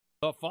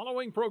The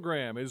following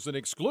program is an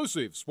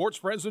exclusive sports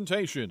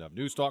presentation of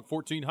News Talk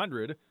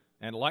 1400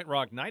 and Light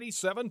Rock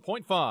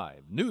 97.5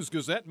 News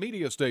Gazette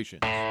media stations.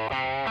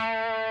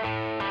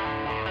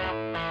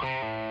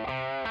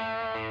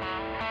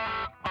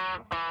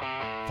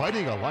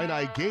 Fighting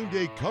Illini game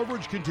day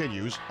coverage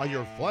continues on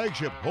your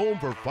flagship home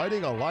for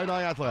Fighting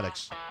Illini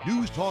athletics.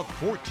 News Talk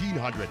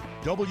 1400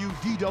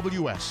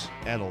 WDWS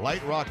and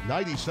Light Rock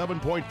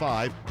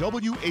 97.5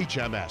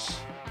 WHMS.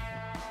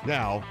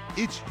 Now,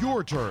 it's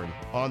your turn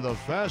on the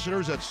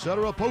Fasteners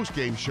Etc.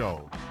 postgame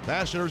show.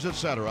 Fasteners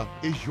Etc.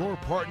 is your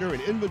partner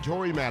in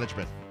inventory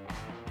management.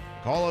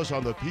 Call us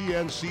on the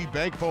PNC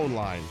Bank phone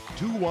line,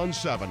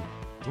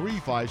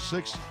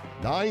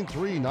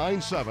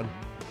 217-356-9397,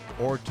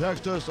 or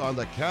text us on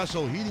the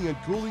Castle Heating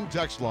and Cooling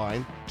text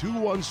line,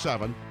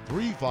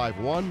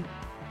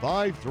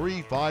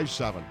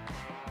 217-351-5357.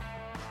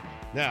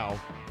 Now,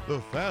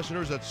 the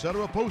Fasteners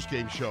Etc.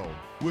 postgame show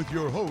with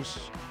your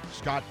hosts,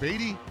 Scott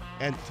Beatty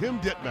and Tim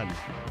Dittman.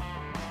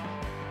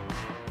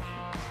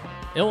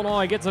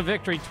 Illinois gets a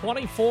victory,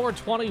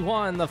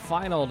 24-21, the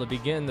final to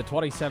begin the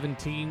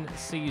 2017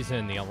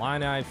 season. The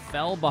Illini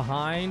fell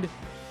behind,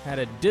 had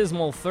a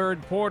dismal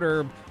third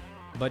quarter,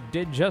 but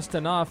did just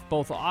enough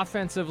both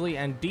offensively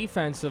and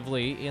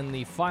defensively in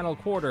the final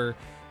quarter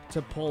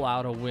to pull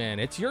out a win.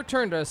 It's your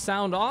turn to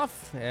sound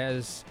off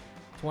as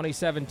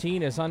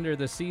 2017 is under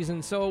the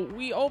season, so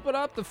we open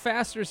up the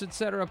Fasteners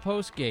Etc.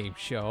 postgame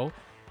show.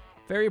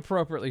 Very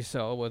appropriately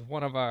so, with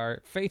one of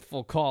our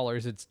faithful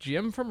callers. It's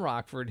Jim from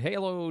Rockford.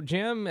 Hello,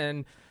 Jim,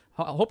 and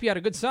I hope you had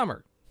a good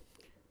summer.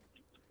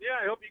 Yeah,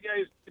 I hope you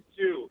guys did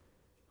too.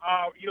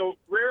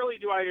 Rarely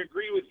do I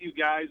agree with you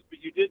guys,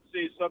 but you did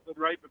say something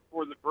right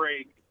before the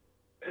break.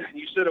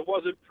 You said it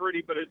wasn't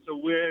pretty, but it's a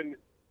win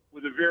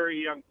with a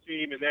very young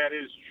team, and that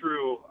is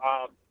true.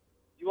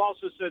 You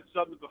also said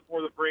something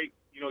before the break,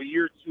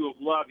 year two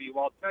of Lovey.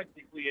 Well,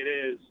 technically it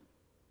is.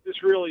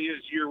 This really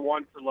is year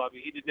one for Lovey.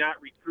 He did not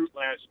recruit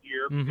last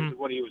year because of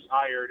when he was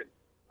hired.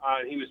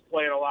 He was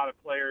playing a lot of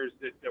players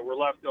that were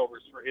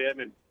leftovers for him,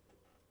 and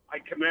I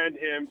commend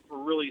him for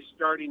really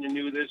starting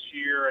anew this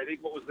year. I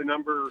think what was the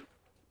number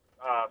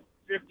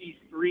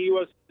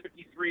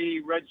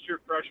 53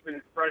 redshirt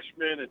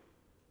freshmen and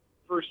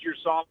first-year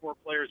sophomore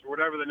players, or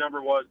whatever the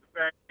number was. The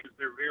fact is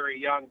they're very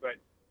young, but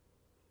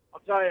I'll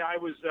tell you, I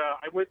went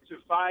to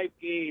 5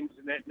 games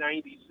in that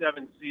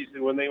 97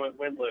 season when they went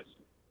winless.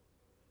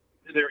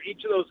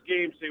 Each of those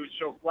games, they would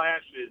show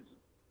flashes,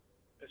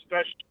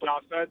 especially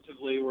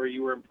offensively, where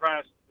you were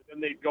impressed, but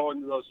then they'd go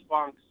into those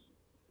funks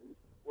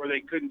where they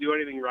couldn't do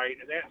anything right.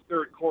 And that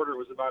third quarter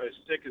was about as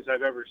sick as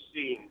I've ever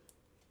seen,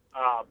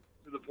 to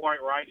the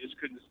point where I just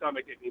couldn't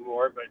stomach it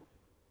anymore. But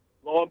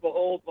lo and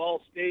behold, Ball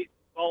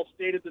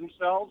stated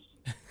themselves.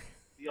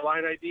 The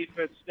Illini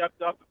defense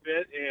stepped up a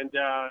bit, and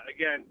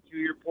again, to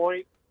your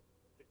point,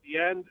 at the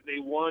end, they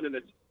won, and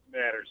it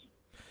matters.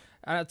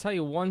 I'll tell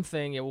you one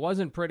thing, it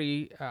wasn't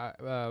pretty,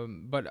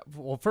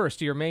 first,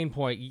 to your main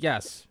point,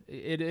 yes,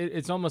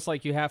 it's almost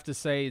like you have to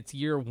say it's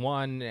year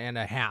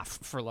 1.5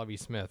 for Lovie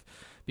Smith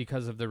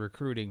because of the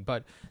recruiting.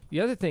 But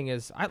the other thing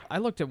is, I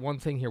looked at one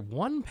thing here,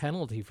 one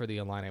penalty for the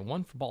Illini,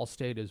 one for Ball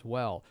State as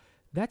well.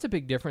 That's a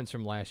big difference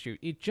from last year.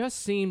 It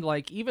just seemed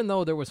like even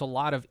though there was a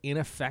lot of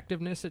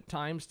ineffectiveness at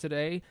times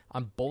today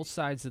on both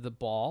sides of the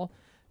ball,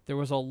 there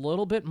was a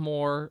little bit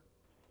more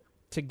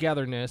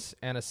togetherness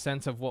and a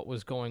sense of what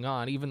was going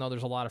on. Even though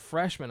there's a lot of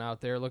freshmen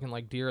out there looking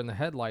like deer in the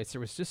headlights, there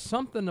was just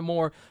something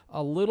a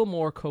little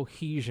more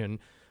cohesion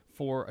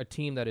for a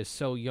team that is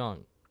so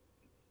young.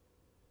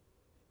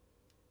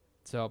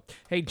 So,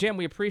 hey, Jim,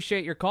 we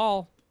appreciate your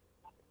call.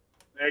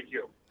 Thank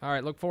you. All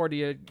right, look forward to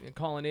you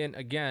calling in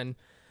again.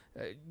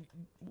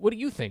 What do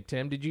you think,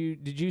 Tim? Did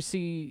you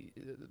see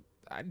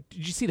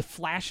the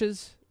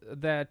flashes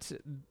that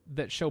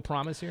show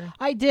promise here?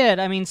 I did.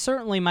 I mean,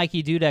 certainly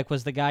Mikey Dudek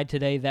was the guy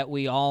today that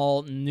we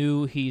all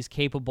knew he's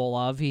capable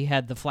of. He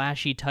had the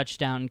flashy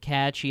touchdown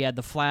catch. He had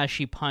the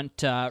flashy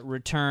punt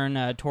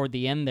return toward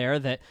the end there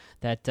that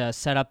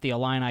set up the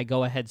Illini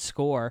go-ahead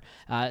score.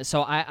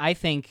 So I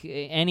think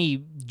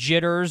any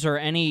jitters or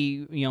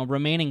any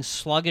remaining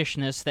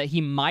sluggishness that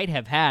he might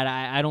have had,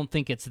 I don't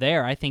think it's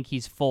there. I think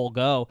he's full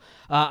go.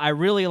 I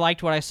really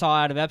liked what I saw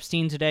out of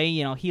Epstein today.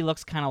 He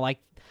looks kind of like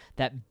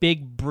that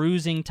big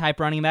bruising type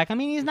running back. I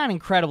mean, he's not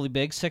incredibly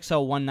big,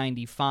 6'0",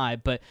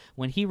 195, but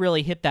when he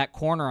really hit that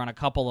corner on a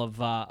couple of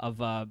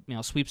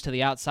sweeps to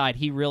the outside,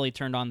 he really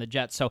turned on the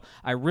Jets. So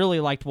I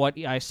really liked what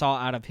I saw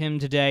out of him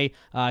today.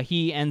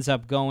 He ends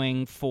up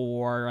going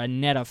for a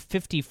net of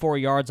 54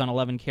 yards on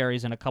 11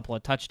 carries and a couple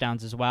of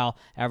touchdowns as well,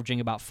 averaging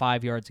about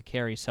 5 yards a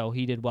carry. So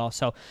he did well.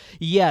 So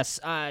yes,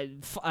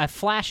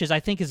 flashes I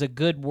think is a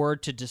good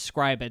word to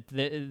describe it.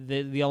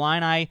 The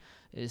Illini,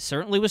 it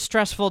certainly was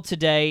stressful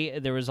today.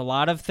 There was a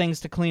lot of things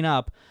to clean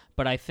up,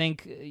 but I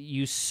think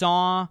you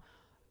saw,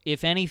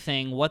 if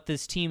anything, what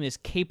this team is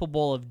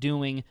capable of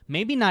doing,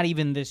 maybe not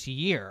even this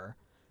year,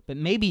 but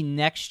maybe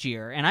next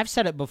year. And I've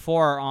said it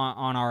before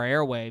on our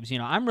airwaves,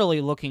 I'm really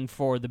looking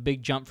for the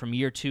big jump from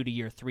year 2 to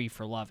year 3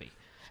 for Lovie.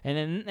 And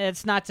then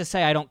it's not to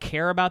say I don't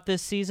care about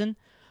this season,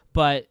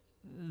 But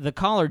the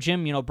caller,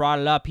 Jim, brought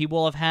it up. He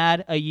will have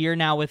had a year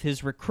now with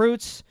his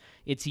recruits.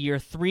 It's year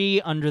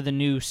 3 under the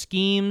new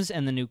schemes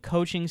and the new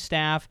coaching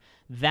staff.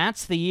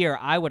 That's the year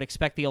I would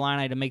expect the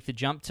Illini to make the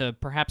jump to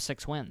perhaps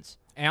 6 wins.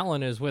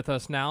 Alan is with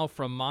us now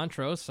from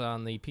Montrose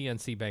on the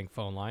PNC Bank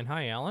phone line.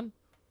 Hi, Alan.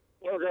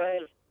 Well,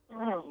 guys,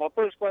 my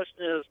first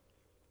question is,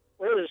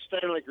 where is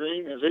Stanley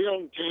Green? Is he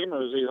on the team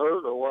or is he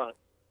hurt or what?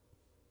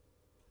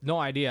 No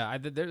idea.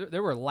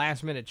 There were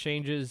last-minute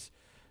changes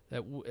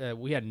that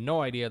we had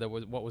no idea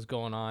what was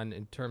going on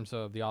in terms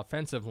of the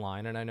offensive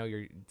line, and I know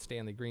you're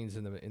Stanley Green's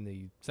in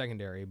the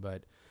secondary,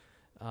 but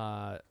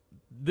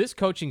this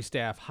coaching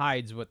staff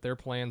hides what their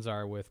plans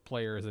are with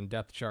players and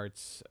depth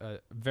charts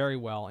very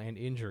well, and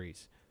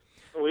injuries.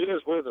 Oh, he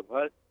is with him,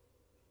 right?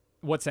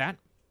 What's that?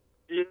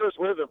 He is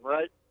with him,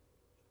 right?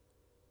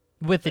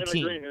 With the Stanley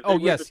team. Green, Oh,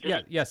 with yes, the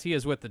team? yes, he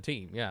is with the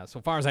team. Yeah,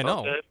 so far as I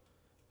know. Okay.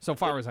 So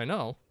far as I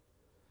know.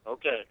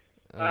 Okay.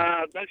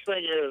 Next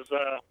thing is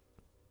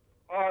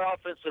our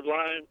offensive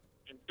line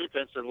and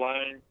defensive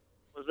line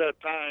was at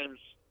times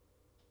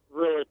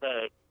really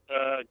bad.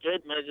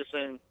 Gabe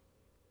Megason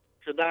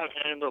could not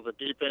handle the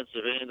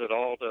defensive end at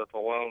all there for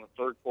a while in the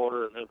third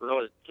quarter, and it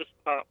really just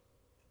about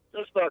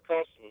cost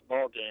us the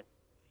ball game.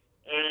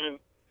 And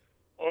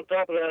on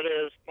top of that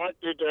is Mike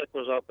Dudek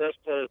was our best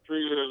player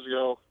 3 years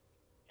ago.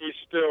 He's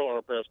still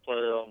our best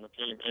player on the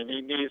team, and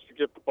he needs to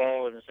get the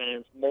ball in his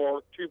hands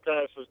more. 2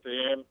 passes to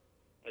him,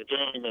 a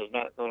game is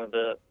not going to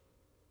do it.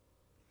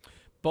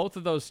 Both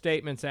of those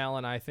statements,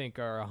 Alan, I think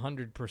are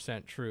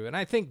 100% true. And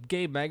I think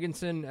Gabe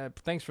Meganson,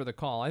 thanks for the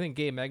call, I think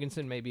Gabe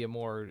Meganson may be a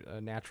more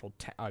natural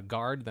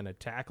guard than a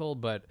tackle,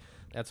 but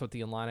that's what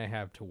the Illini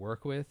have to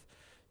work with.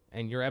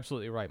 And you're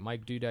absolutely right.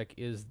 Mike Dudek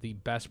is the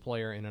best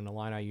player in an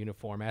Illini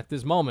uniform at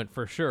this moment,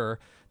 for sure.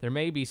 There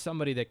may be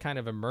somebody that kind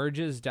of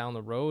emerges down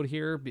the road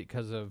here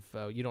because of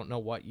you don't know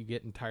what you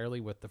get entirely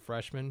with the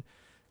freshman.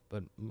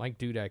 But Mike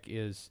Dudek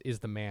is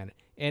the man.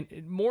 And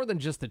more than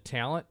just the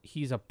talent,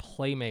 he's a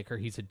playmaker.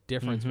 He's a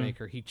difference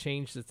maker. He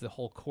changed the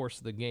whole course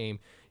of the game.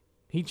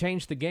 He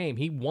changed the game.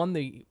 He won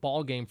the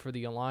ball game for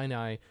the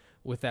Illini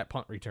with that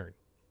punt return.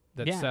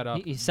 Set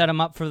up. He set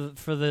him up for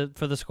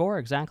the score,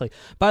 exactly.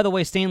 By the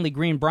way, Stanley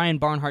Green, Brian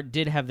Barnhart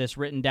did have this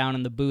written down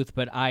in the booth,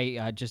 but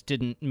I just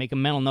didn't make a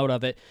mental note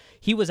of it.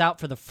 He was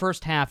out for the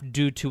first half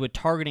due to a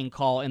targeting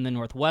call in the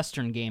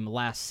Northwestern game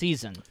last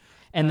season.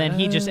 And then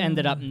he just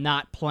ended up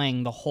not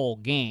playing the whole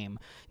game.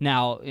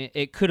 Now,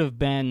 it could have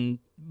been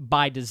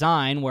by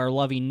design where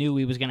Lovey knew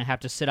he was going to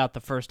have to sit out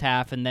the first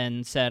half and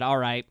then said, all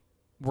right,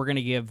 we're going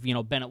to give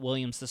Bennett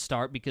Williams the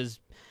start because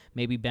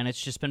maybe Bennett's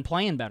just been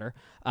playing better.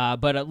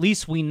 But at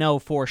least we know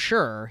for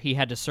sure he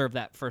had to serve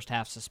that first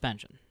half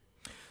suspension.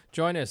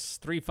 Join us,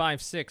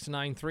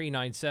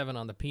 356-9397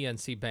 on the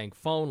PNC Bank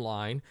phone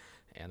line.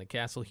 And the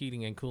Castle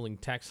Heating and Cooling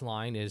text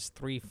line is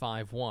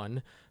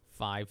 351-5357.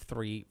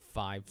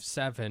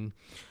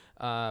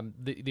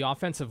 The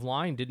offensive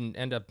line didn't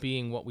end up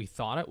being what we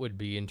thought it would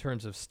be in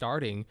terms of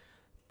starting.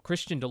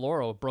 Christian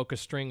DeLauro broke a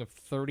string of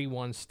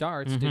 31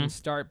 starts, didn't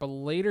start, but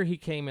later he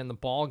came in the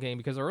ball game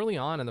because early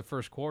on in the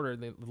first quarter,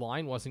 the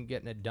line wasn't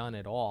getting it done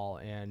at all,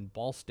 and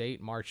Ball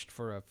State marched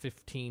for a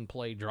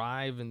 15-play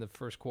drive in the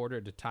first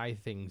quarter to tie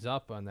things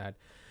up on that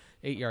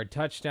 8-yard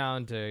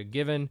touchdown to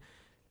Given.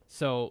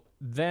 So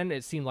then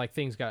it seemed like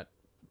things got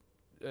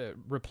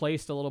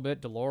replaced a little bit.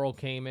 DeLauro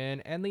came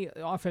in, and the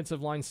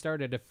offensive line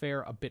started to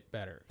fare a bit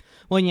better.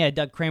 Well, yeah,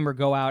 Doug Kramer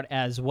go out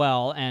as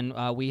well,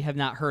 and we have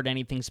not heard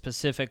anything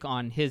specific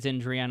on his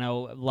injury. I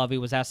know Lovey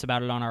was asked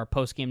about it on our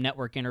Postgame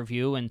Network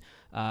interview, and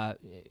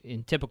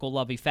in typical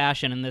Lovey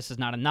fashion, and this is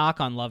not a knock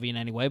on Lovey in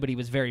any way, but he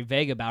was very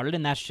vague about it,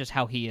 and that's just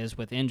how he is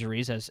with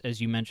injuries,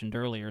 as you mentioned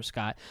earlier,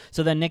 Scott.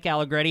 So then Nick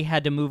Allegretti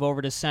had to move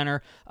over to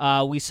center.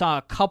 We saw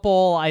a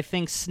couple, I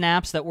think,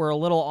 snaps that were a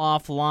little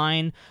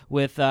offline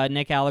with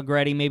Nick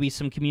Allegretti, maybe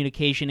some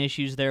communication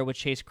issues there with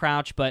Chase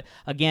Crouch, but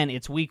again,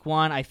 it's week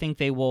 1. I think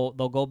they'll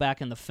go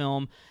back in the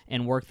film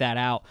and work that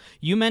out.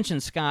 You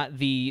mentioned, Scott,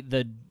 the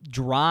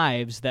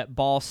drives that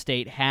Ball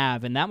State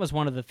have, and that was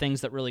one of the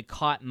things that really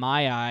caught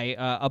my eye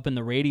up in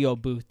the radio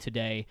booth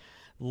today.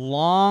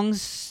 Long,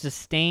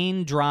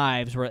 sustained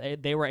drives where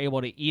they were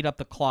able to eat up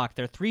the clock.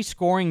 They're 3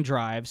 scoring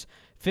drives,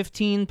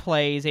 15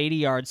 plays, 80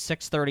 yards,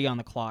 6:30 on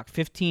the clock.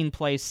 15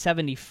 plays,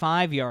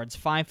 75 yards,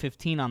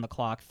 5:15 on the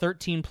clock.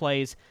 13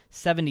 plays,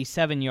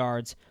 77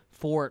 yards,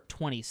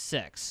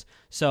 4:26.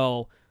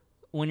 So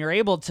when you're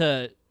able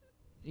to,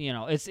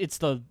 it's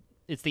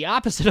the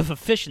opposite of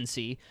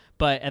efficiency,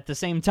 but at the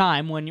same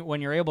time, when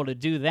you're able to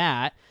do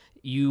that,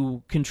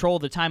 you control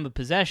the time of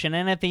possession,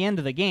 and at the end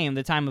of the game,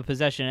 the time of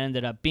possession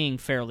ended up being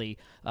fairly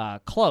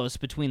close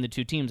between the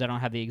two teams. I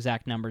don't have the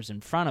exact numbers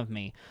in front of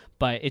me,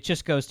 but it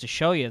just goes to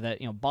show you that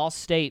Ball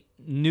State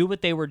knew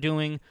what they were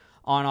doing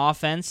on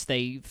offense.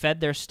 They fed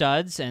their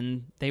studs,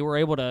 and they were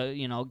able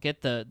to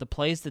get the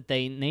plays that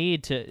they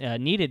needed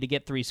to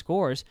get 3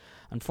 scores.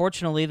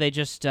 Unfortunately, they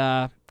just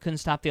couldn't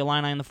stop the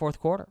Illini in the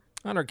fourth quarter.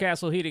 On our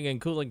Castle Heating and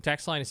Cooling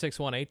text line,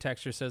 618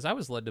 texter says, I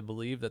was led to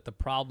believe that the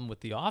problem with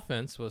the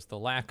offense was the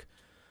lack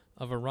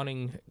of a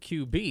running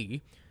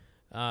QB.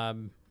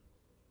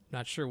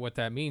 Not sure what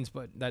that means,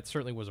 but that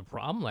certainly was a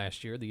problem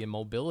last year, the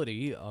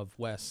immobility of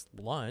Wes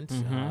Lunt.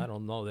 I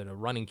don't know that a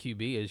running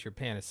QB is your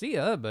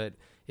panacea, but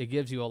it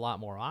gives you a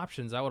lot more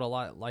options. I would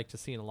have liked to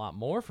see a lot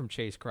more from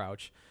Chase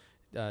Crouch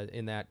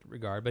in that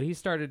regard, but he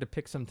started to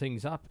pick some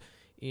things up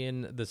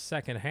in the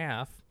second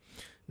half.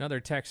 Another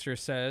texter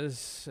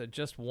says,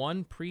 just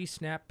one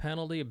pre-snap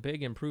penalty, a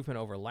big improvement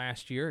over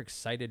last year.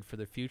 Excited for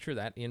the future.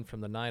 That in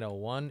from the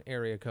 901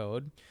 area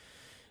code.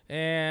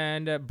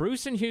 And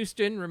Bruce in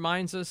Houston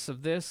reminds us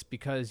of this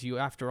because you,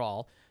 after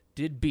all,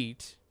 did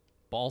beat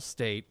Ball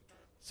State.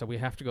 So we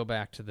have to go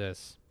back to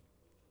this.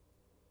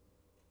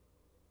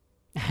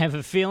 I have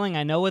a feeling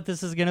I know what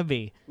this is going to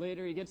be.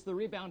 Later, he gets the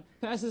rebound,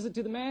 passes it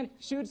to the man,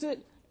 shoots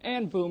it,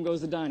 and boom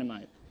goes the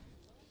dynamite.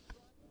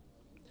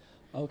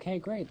 Okay,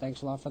 great.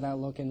 Thanks a lot for that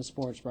look into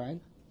sports,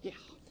 Brian. Yeah.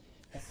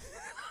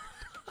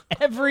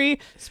 Every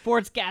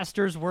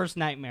sportscaster's worst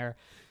nightmare.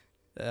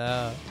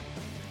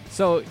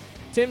 So,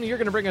 Tim, you're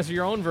going to bring us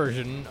your own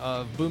version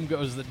of Boom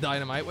Goes the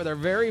Dynamite with our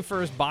very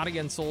first Body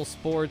and Soul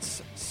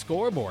Sports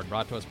scoreboard,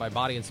 brought to us by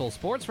Body and Soul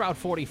Sports, Route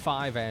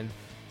 45 and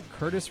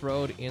Curtis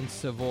Road in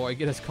Savoy.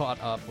 Get us caught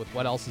up with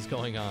what else is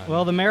going on.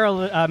 Well, the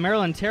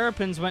Maryland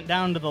Terrapins went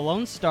down to the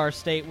Lone Star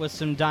State with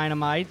some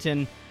dynamite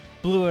and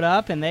blew it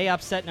up, and they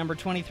upset number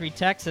 23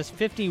 Texas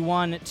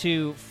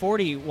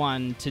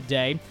 51-41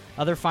 today.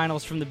 Other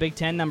finals from the Big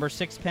Ten: number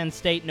 6 Penn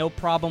State, no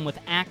problem with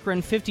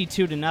Akron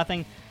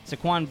 52-0.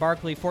 Saquon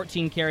Barkley,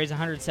 14 carries,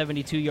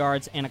 172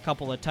 yards, and a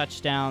couple of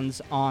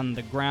touchdowns on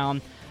the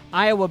ground.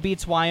 Iowa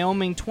beats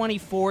Wyoming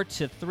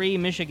 24-3.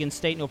 Michigan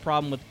State, no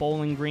problem with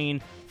Bowling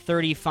Green,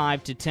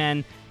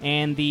 35-10.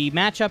 And the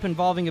matchup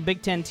involving a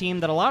Big Ten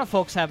team that a lot of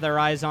folks have their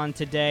eyes on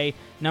today,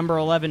 number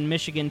 11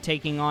 Michigan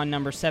taking on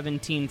number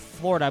 17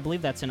 Florida. I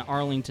believe that's in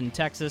Arlington,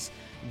 Texas.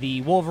 The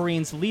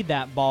Wolverines lead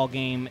that ball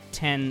game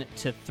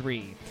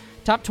 10-3.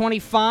 Top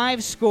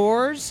 25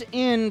 scores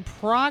in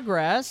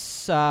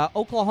progress.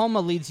 Oklahoma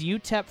leads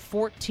UTEP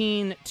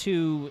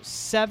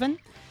 14-7,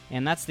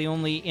 and that's the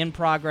only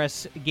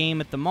in-progress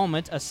game at the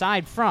moment,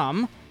 aside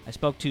from, I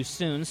spoke too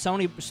soon,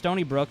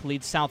 Stony Brook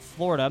leads South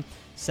Florida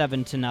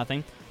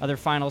 7-0. Other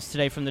finals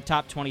today from the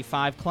top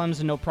 25.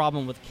 Clemson, no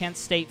problem with Kent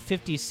State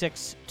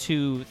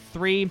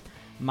 56-3.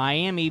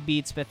 Miami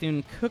beats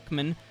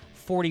Bethune-Cookman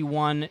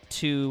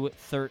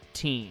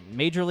 41-13.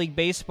 Major League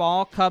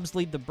Baseball, Cubs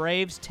lead the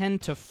Braves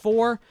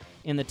 10-4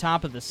 in the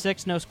top of the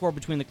sixth. No score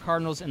between the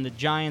Cardinals and the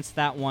Giants.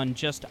 That one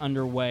just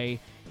underway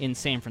in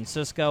San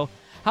Francisco.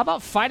 How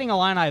about Fighting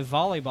Illini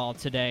volleyball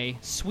today,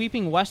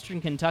 sweeping Western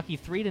Kentucky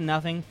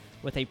 3-0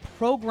 with a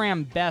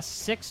program best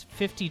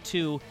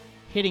 652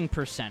 hitting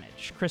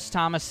percentage. Chris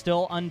Thomas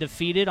still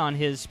undefeated on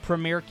his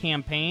premier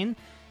campaign.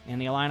 And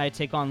the Illini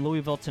take on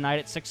Louisville tonight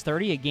at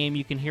 6:30, a game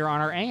you can hear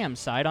on our AM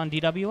side on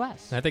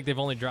DWS. I think they've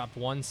only dropped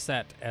one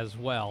set as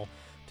well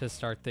to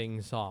start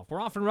things off.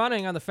 We're off and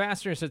running on the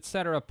Fasteners,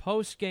 etc.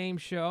 post-game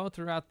show.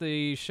 Throughout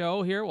the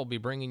show here, we'll be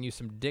bringing you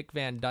some Dick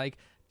Van Dyke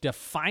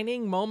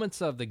defining moments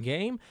of the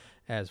game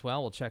as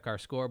well. We'll check our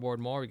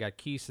scoreboard more. We got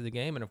keys to the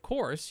game. And, of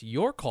course,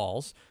 your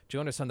calls.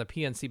 Join us on the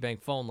PNC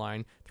Bank phone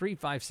line,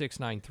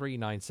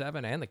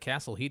 356-9397, and the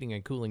Castle Heating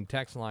and Cooling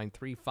text line,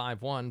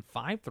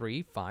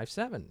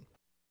 351-5357.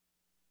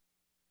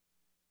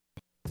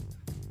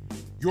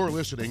 You're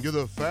listening to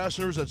the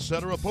Fasteners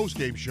Etc.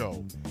 postgame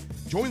show.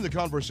 Join the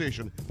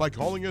conversation by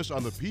calling us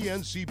on the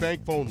PNC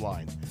Bank phone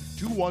line,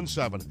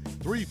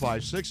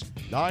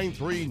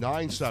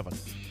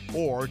 217-356-9397.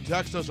 Or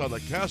text us on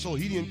the Castle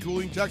Heating and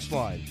Cooling text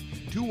line,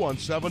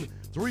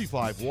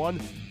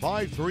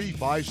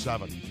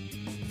 217-351-5357.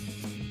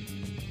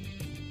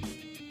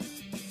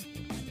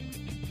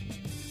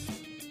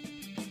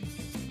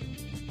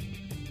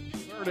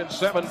 Third and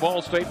 7,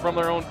 Ball State from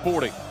their own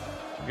 40.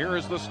 Here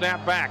is the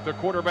snap back. The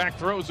quarterback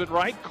throws it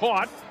right.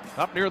 Caught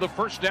up near the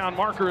first down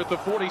marker at the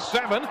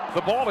 47.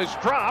 The ball is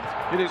dropped.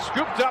 It is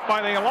scooped up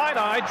by the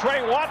Illini.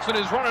 Trey Watson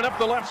is running up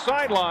the left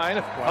sideline.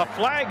 A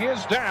flag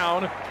is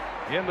down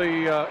in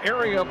the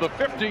area of the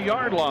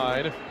 50-yard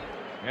line.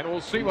 And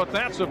we'll see what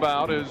that's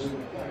about as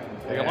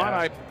the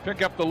Illini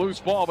pick up the loose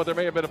ball, but there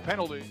may have been a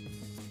penalty.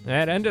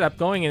 That ended up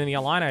going in the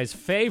Illini's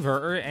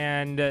favor,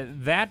 and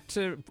that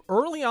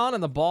early on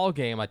in the ball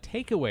game, a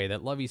takeaway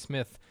that Lovie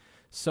Smith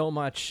so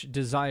much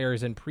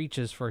desires and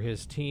preaches for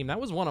his team. That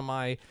was one of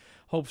my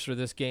hopes for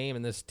this game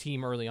and this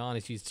team early on,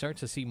 is you start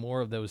to see more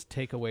of those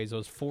takeaways,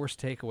 those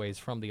forced takeaways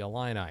from the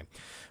Illini.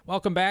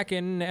 Welcome back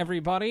in,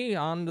 everybody.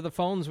 On to the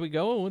phones we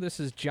go. This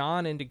is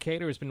John in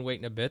Decatur, who's been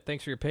waiting a bit.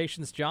 Thanks for your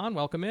patience, John.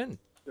 Welcome in.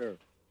 Sure.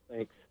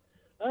 Thanks.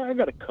 I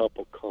got a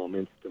couple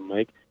comments to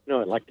make. You know,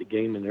 I like the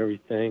game and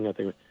everything. I think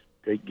it was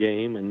a great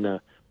game. And,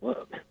 and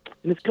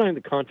it's kind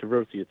of the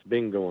controversy that's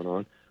been going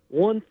on.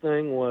 One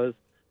thing was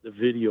the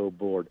video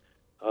board.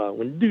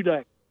 When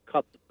Dudak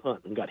caught the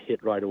punt and got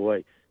hit right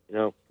away, you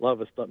know, a lot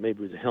of us thought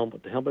maybe it was a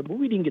helmet to helmet, but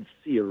we didn't get to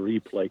see a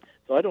replay.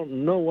 So I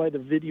don't know why the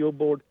video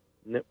board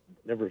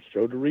never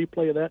showed a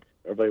replay of that.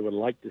 Everybody would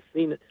like to have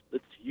seen it.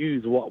 Let's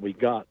use what we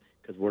got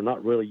because we're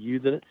not really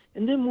using it.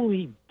 And then when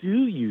we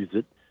do use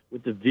it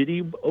with the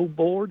video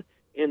board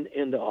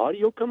and the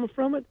audio coming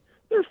from it,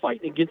 they're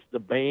fighting against the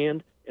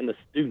band and the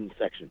student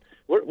section.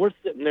 We're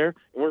sitting there,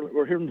 and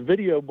we're hearing the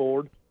video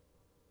board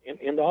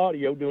and the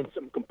audio doing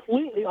something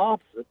completely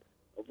opposite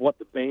of what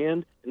the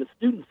band and the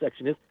student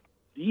section is.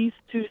 These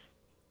two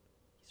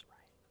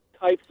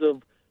types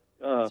of,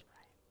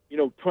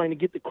 trying to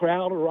get the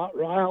crowd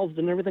aroused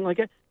and everything like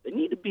that, they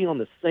need to be on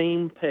the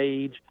same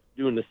page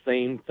doing the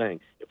same thing.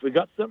 If we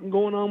got something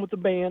going on with the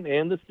band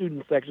and the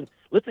student section,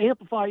 let's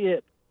amplify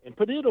it and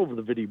put it over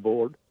the video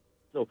board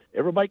so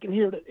everybody can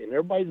hear it and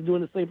everybody's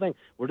doing the same thing.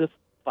 We're just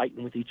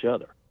fighting with each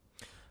other.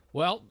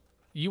 Well,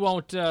 you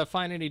won't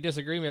find any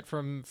disagreement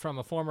from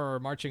a former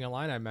Marching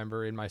Illini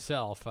member in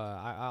myself.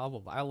 I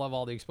love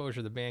all the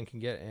exposure the band can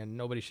get, and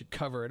nobody should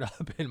cover it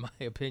up, in my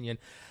opinion.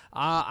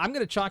 I'm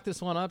going to chalk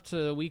this one up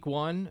to week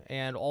one,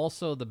 and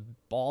also the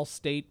Ball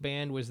State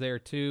band was there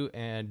too.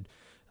 And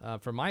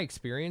from my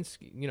experience,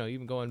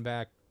 even going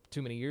back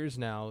too many years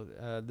now,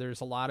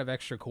 there's a lot of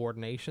extra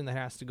coordination that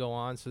has to go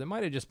on. So there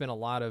might have just been a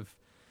lot of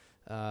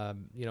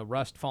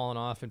rust falling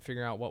off and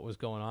figuring out what was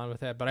going on with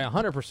that. But I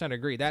 100%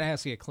 agree. That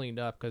has to get cleaned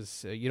up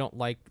because you don't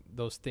like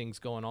those things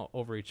going all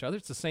over each other.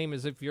 It's the same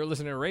as if you're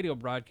listening to a radio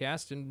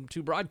broadcast and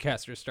two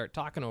broadcasters start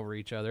talking over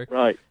each other.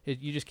 Right.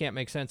 You just can't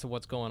make sense of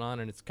what's going on,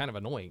 and it's kind of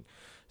annoying.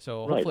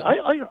 So right.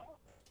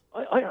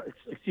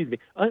 Excuse me.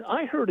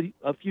 I heard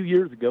a few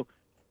years ago,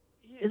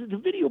 is the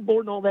video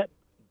board and all that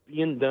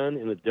being done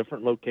in a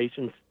different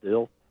location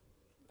still?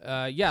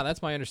 Yeah,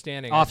 that's my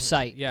understanding.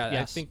 Off-site. Yeah,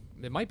 yes. I think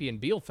it might be in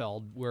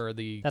Bielefeld where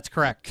that's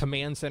correct.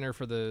 Command center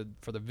for the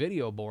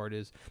video board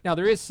is. Now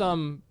there is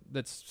some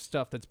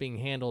stuff that's being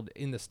handled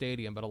in the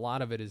stadium, but a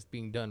lot of it is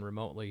being done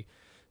remotely.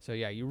 So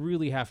yeah, you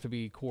really have to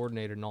be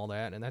coordinated and all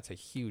that, and that's a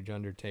huge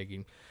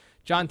undertaking.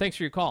 John, thanks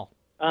for your call.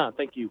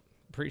 Thank you.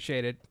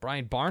 Appreciate it.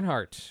 Brian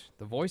Barnhart,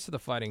 the voice of the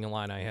Fighting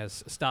Illini,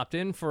 has stopped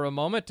in for a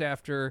moment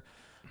after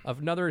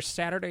another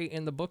Saturday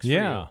in the books.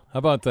 Yeah, how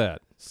about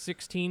that?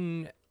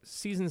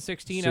 Season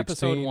 16,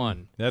 Episode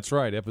 1. That's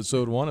right,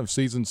 Episode 1 of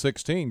Season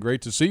 16.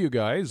 Great to see you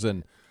guys.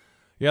 And,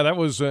 yeah, that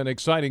was an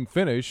exciting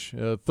finish.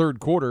 Third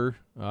quarter,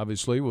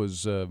 obviously,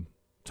 was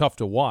tough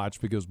to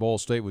watch because Ball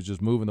State was just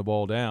moving the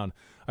ball down.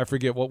 I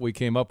forget what we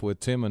came up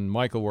with. Tim and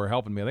Michael were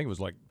helping me. I think it was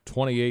like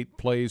 28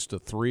 plays to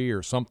 3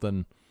 or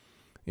something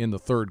in the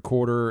third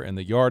quarter, and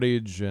the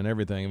yardage and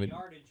everything.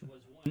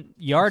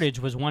 Yardage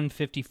was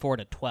 154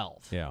 to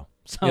 12. Yeah.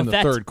 So in the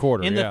third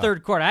quarter. In the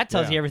third quarter. That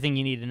tells you everything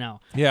you need to know.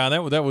 Yeah,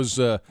 that was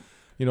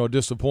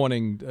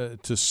disappointing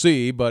to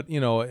see. But,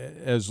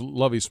 as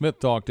Lovie Smith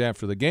talked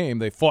after the game,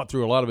 they fought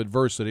through a lot of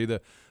adversity.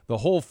 The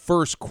whole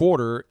first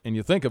quarter, and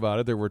you think about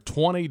it, there were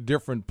 20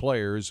 different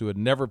players who had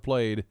never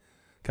played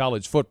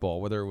college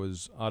football, whether it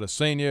was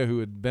Adesanya, who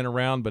had been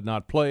around but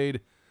not played,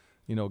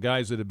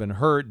 guys that had been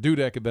hurt.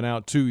 Dudek had been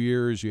out 2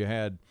 years. You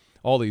had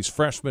all these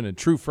freshmen and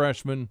true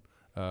freshmen,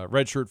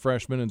 redshirt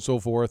freshmen, and so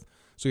forth.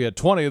 So you had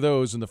 20 of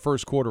those in the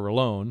first quarter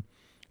alone.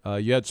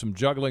 You had some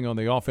juggling on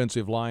the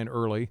offensive line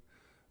early.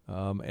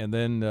 And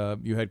then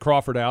you had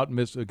Crawford out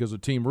because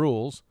of team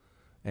rules.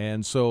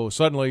 And so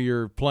suddenly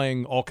you're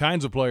playing all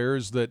kinds of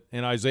players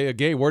and Isaiah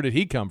Gay, where did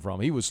he come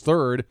from? He was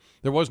third.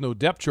 There was no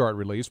depth chart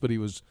release, but he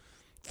was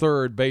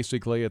third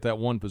basically at that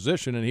one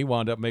position, and he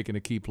wound up making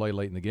a key play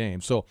late in the game.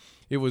 So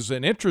it was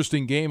an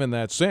interesting game in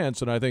that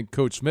sense, and I think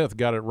Coach Smith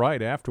got it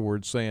right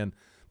afterwards, saying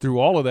through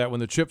all of that, when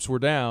the chips were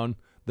down,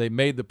 they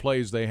made the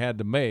plays they had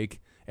to make,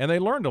 and they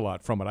learned a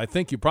lot from it. I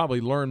think you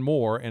probably learn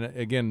more, and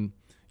again,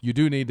 you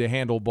do need to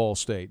handle Ball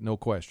State, no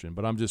question.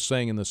 But I'm just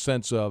saying in the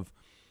sense of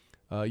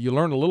you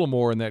learn a little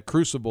more in that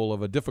crucible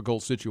of a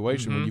difficult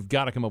situation when you've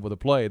got to come up with a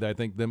play, that I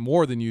think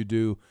more than you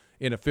do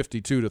in a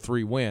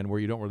 52-3 win where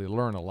you don't really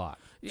learn a lot.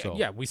 So.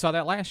 Yeah, we saw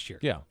that last year.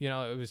 Yeah.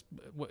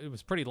 It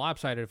was pretty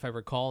lopsided, if I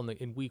recall,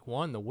 in week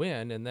one, the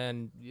win, and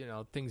then,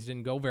 things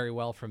didn't go very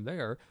well from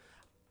there.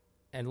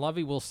 And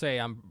Lovey will say,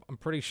 I'm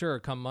pretty sure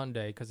come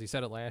Monday, because he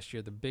said it last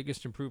year, the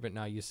biggest improvement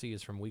now you see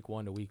is from week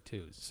 1 to week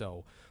 2.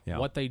 So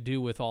what they do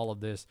with all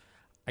of this,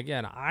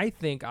 again, I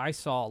think I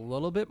saw a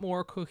little bit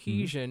more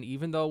cohesion,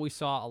 even though we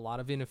saw a lot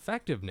of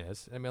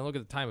ineffectiveness. I mean, look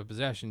at the time of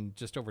possession,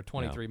 just over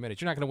 23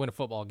 minutes. You're not going to win a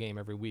football game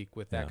every week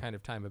with that kind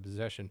of time of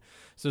possession.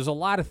 So there's a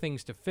lot of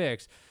things to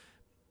fix,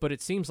 but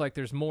it seems like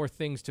there's more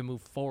things to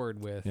move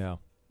forward with. Yeah,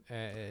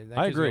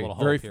 I agree.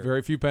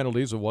 Very few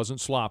penalties. It wasn't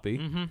sloppy.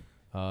 Mm-hmm.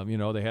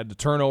 They had the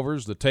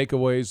turnovers, the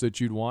takeaways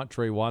that you'd want.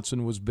 Trey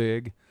Watson was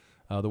big.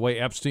 The way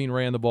Epstein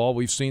ran the ball,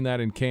 we've seen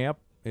that in camp.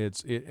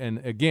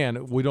 And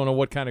again, we don't know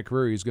what kind of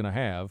career he's going to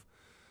have,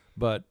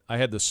 but I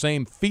had the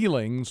same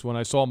feelings when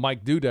I saw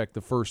Mike Dudek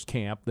the first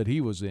camp that he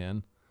was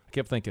in. I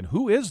kept thinking,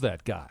 who is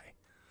that guy?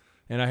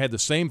 And I had the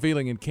same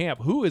feeling in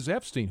camp. Who is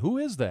Epstein? Who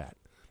is that?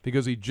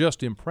 Because he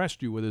just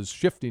impressed you with his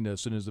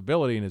shiftiness and his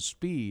ability and his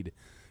speed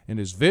and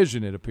his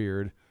vision, it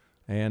appeared.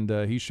 And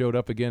he showed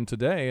up again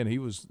today, and he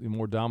was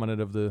more dominant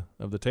of the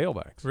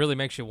tailbacks. Really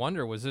makes you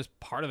wonder, was this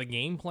part of the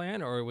game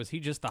plan, or was he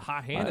just the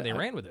hot hand and they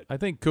ran with it? I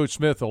think Coach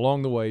Smith,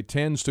 along the way,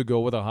 tends to go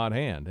with a hot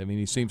hand. I mean,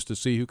 he seems to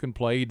see who can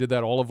play. He did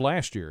that all of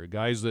last year.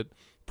 Guys that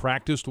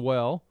practiced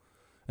well,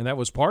 And that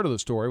was part of the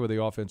story with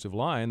the offensive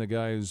line. The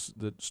guys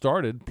that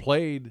started,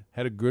 played,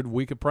 had a good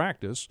week of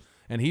practice,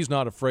 and he's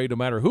not afraid, no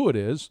matter who it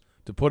is,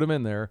 to put them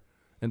in there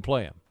and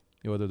play them.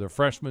 Whether they're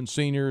freshmen,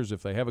 seniors,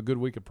 if they have a good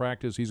week of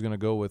practice, he's going to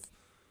go with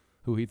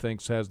who he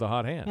thinks has the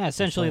hot hand. Yeah,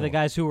 essentially the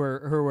guys who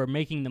were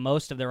making the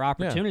most of their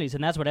opportunities,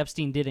 and that's what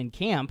Epstein did in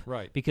camp.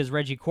 Right. Because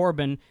Reggie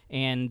Corbin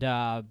and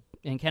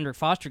Kendrick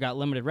Foster got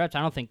limited reps.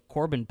 I don't think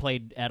Corbin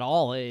played at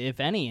all, if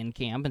any, in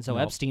camp, and so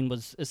Epstein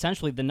was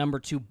essentially the number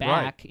 2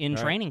 back in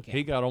training camp.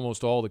 He got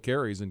almost all the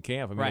carries in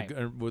camp. I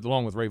mean,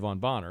 along with Rayvon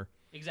Bonner.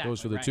 Exactly.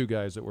 Those were the two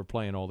guys that were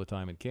playing all the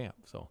time in camp.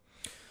 So.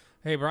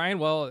 Hey, Brian,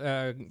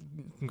 well,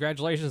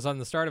 congratulations on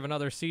the start of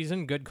another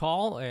season. Good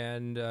call,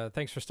 and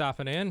thanks for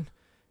stopping in.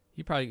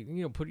 You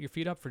probably put your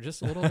feet up for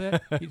just a little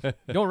bit.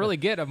 You don't really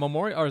get a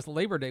Memorial or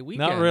Labor Day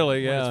weekend. Not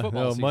really, when it's yeah.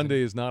 football No, season.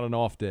 Monday is not an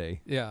off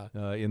day. Yeah.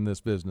 In this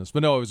business,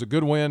 but no, it was a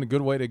good win, a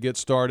good way to get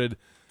started.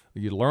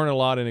 You learn a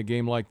lot in a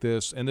game like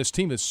this, and this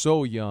team is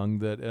so young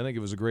that I think it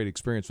was a great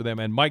experience for them.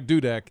 And Mike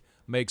Dudek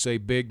makes a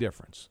big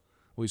difference.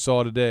 We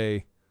saw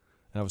today,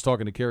 and I was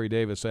talking to Kerry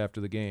Davis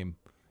after the game.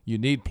 You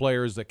need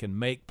players that can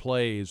make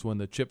plays when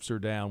the chips are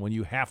down, when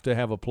you have to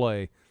have a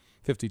play.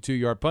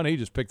 52-yard punt, he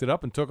just picked it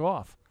up and took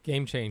off.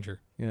 Game changer.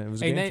 Yeah, it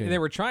was a game changer. They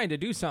were trying to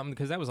do something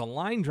because that was a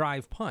line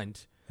drive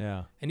punt.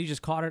 Yeah. And he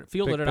just caught it,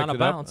 fielded it on a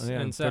bounce,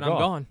 and said, I'm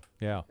gone.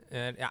 Yeah.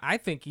 And I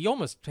think he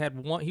almost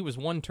had he was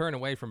one turn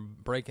away from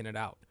breaking it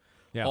out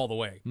all the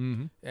way.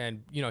 Mm-hmm.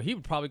 And, he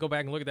would probably go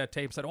back and look at that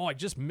tape and said, I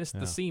just missed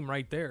the seam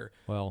right there.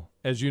 Well,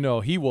 as you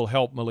know, he will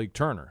help Malik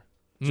Turner.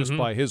 Just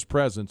by his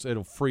presence,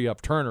 it'll free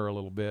up Turner a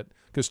little bit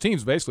because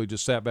teams basically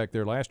just sat back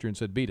there last year and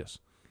said, beat us.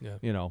 Yeah.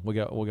 We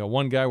got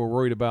one guy we're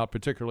worried about,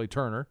 particularly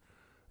Turner,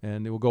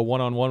 and we'll go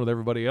one-on-one with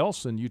everybody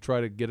else, and you try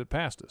to get it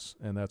past us.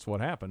 And that's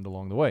what happened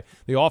along the way.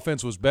 The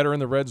offense was better in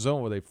the red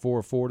zone. Were they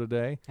 4-4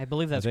 today? I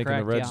believe that's correct, in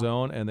the red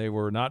zone, and they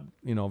were not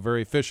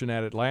very efficient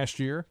at it last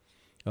year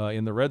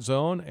in the red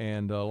zone.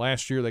 And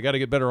last year they got to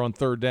get better on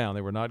third down.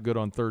 They were not good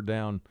on third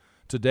down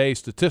today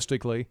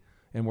statistically,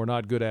 and we're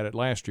not good at it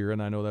last year.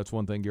 And I know that's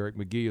one thing Garrick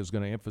McGee is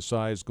going to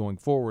emphasize going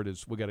forward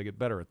is we got to get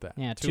better at that.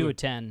 Yeah, 2 of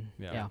 10.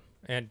 Yeah.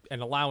 And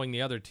allowing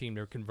the other team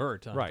to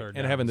convert on third and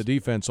downs. having the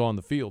defense on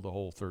the field the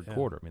whole third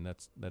quarter. I mean,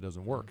 that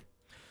doesn't work.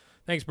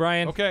 Thanks,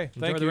 Brian. Okay,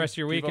 Enjoy the rest of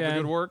your Keep weekend. up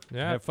the good work.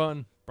 Yeah. Have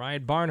fun.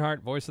 Brian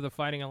Barnhart, voice of the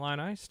Fighting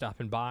Illini,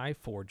 stopping by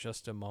for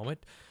just a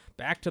moment.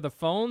 Back to the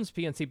phones.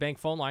 PNC Bank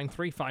phone line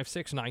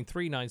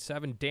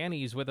 356-9397.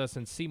 Danny's with us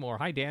in Seymour.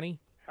 Hi, Danny.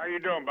 How you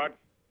doing, bud?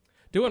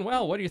 Doing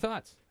well. What are your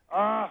thoughts?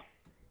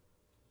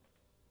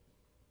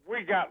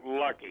 We got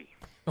lucky.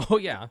 Oh,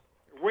 yeah.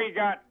 We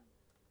got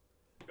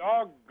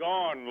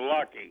doggone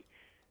lucky.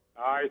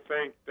 I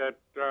think that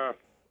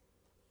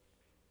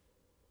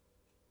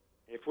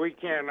if we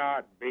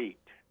cannot beat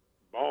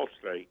Ball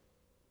State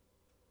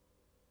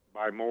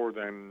by more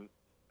than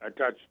a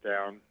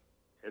touchdown,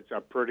 it's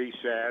a pretty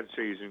sad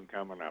season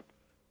coming up.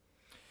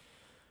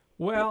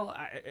 Well,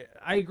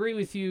 I agree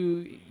with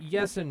you,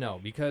 yes and no,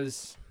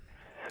 because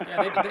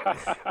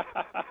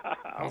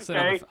I'll sit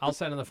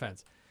on the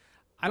fence.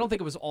 I don't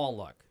think it was all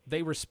luck.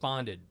 They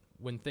responded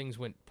when things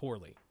went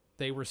poorly.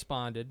 They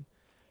responded,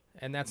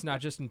 and that's not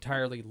just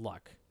entirely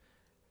luck.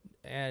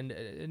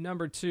 And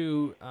number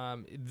two,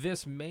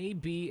 this may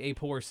be a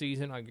poor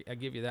season. I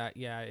give you that.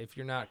 Yeah, if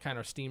you're not kind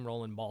of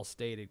steamrolling Ball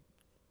State, it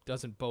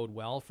doesn't bode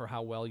well for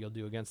how well you'll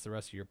do against the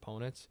rest of your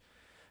opponents.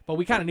 But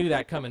we kind of knew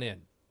that coming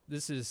in.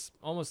 This is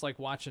almost like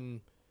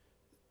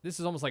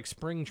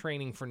spring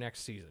training for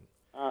next season.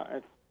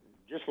 It's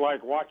just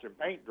like watching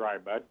paint dry,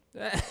 bud.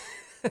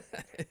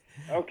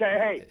 Okay,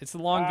 hey. It's the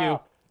long view.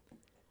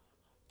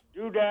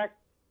 Dudek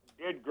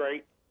did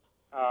great.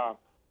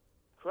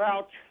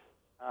 Crouch,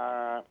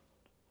 I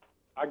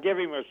give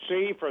him a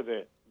C for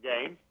the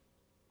game.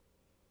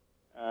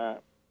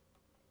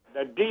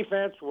 The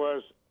defense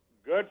was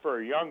good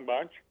for a young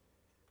bunch,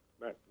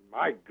 but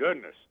my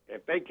goodness,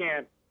 if they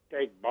can't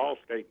take Ball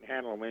State and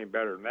handle them any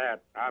better than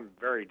that, I'm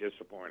very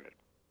disappointed.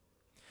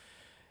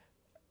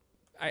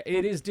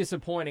 It is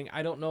disappointing.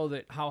 I don't know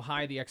that how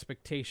high the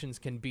expectations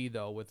can be,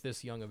 though, with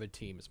this young of a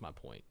team, is my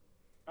point.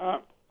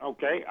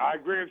 Okay, I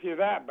agree with you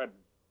that, but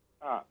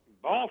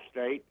Ball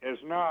State is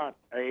not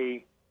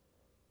a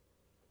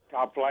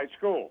top-flight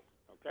school,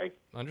 okay?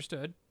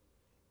 Understood.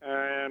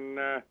 And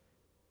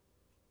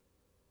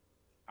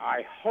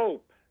I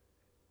hope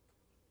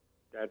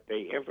that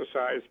they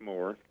emphasize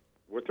more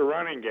with the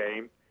running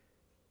game.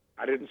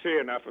 I didn't see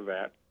enough of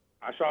that.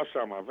 I saw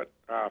some of it.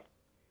 But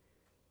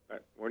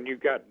when you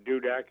got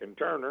Dudek and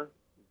Turner,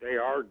 they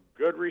are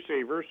good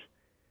receivers.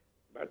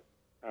 But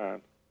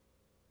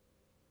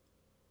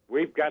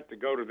we've got to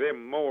go to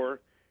them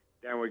more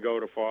than we go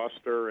to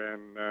Foster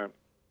and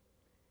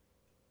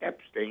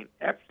Epstein.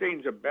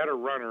 Epstein's a better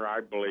runner,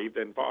 I believe,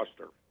 than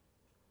Foster.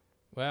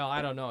 Well,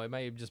 I don't know. It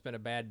may have just been a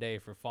bad day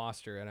for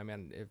Foster. And, I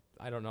mean,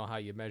 I don't know how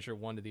you measure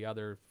one to the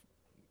other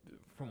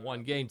from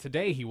one game.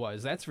 Today he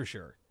was, that's for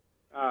sure.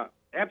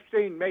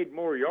 Epstein made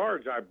more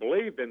yards, I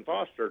believe, than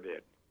Foster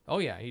did. Oh,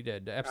 yeah, he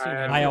did. Epstein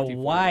had by a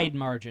 54. wide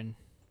margin.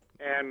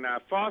 And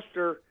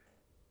Foster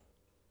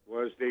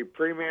was the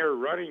premier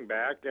running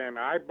back, and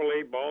I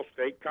believe Ball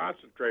State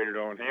concentrated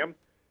on him,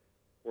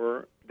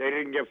 where they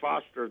didn't give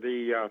Foster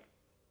the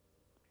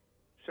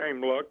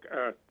same look.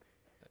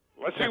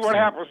 Let's see what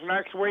happens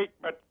next week,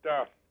 but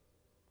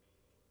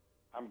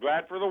I'm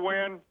glad for the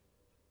win,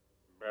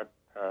 but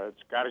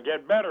it's got to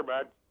get better,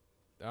 bud.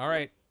 All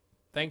right.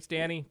 Thanks,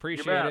 Danny.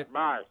 Appreciate it.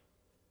 Bye.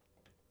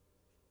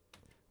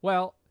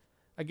 Well,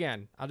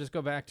 again, I'll just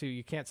go back to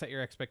you can't set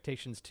your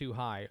expectations too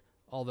high,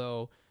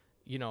 although –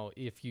 you know,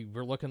 if you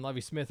were looking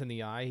Lovie Smith in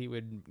the eye, he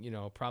would, you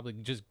know, probably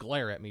just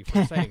glare at me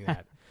for saying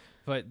that.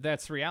 But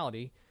that's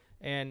reality.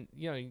 And,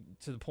 you know,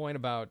 to the point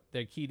about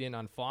they keyed in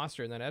on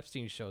Foster and then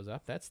Epstein shows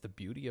up, that's the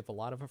beauty of a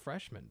lot of a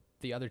freshman.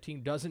 The other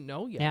team doesn't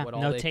know yet what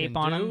all no they tape can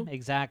on do. him.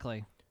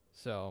 Exactly.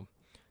 So.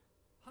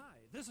 Hi,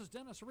 this is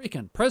Dennis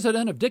Rican,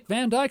 president of Dick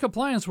Van Dyke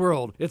Appliance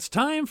World. It's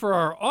time for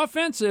our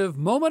offensive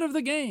moment of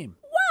the game.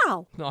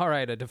 Wow. All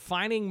right, a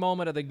defining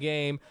moment of the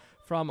game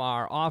from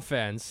our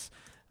offense.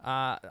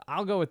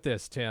 I'll go with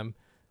this, Tim.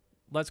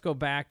 Let's go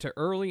back to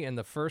early in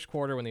the first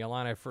quarter when the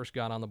Illini first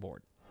got on the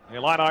board. The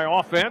Illini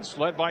offense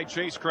led by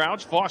Chase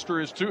Crouch.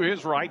 Foster is to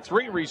his right.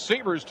 3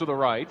 receivers to the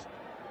right.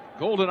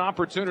 Golden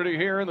opportunity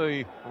here in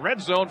the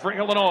red zone for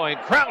Illinois.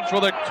 Crouch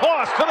with a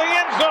toss to the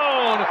end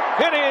zone.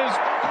 It is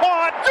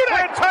caught.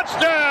 Dudek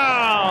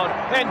touchdown.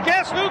 And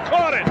guess who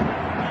caught it?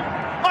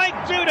 Mike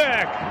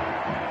Dudek.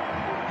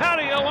 How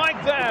do you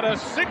like that? A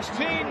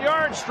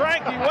 16-yard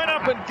strike. He went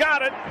up and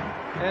got it.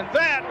 And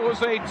that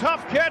was a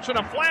tough catch and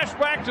a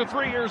flashback to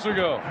 3 years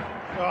ago.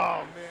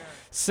 Oh, man.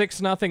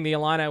 6-0, the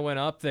Illini went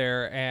up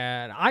there,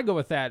 and I go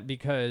with that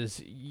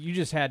because you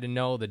just had to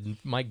know that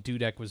Mike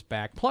Dudek was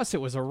back. Plus,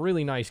 it was a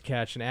really nice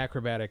catch, an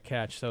acrobatic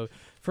catch. So,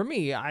 for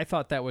me, I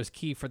thought that was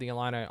key for the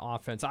Illini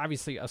offense.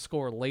 Obviously, a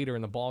score later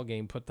in the ball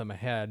game put them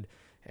ahead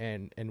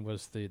and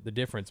was the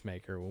difference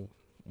maker.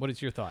 What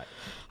is your thought?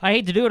 I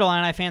hate to do it,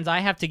 Illini fans.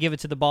 I have to give it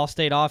to the Ball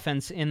State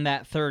offense in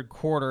that third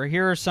quarter.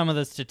 Here are some of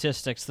the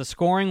statistics. The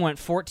scoring went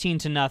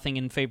 14-0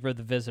 in favor of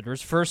the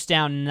visitors. First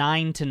down,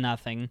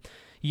 9-0.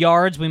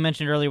 Yards, we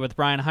mentioned earlier with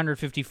Brian,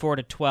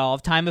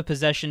 154-12. Time of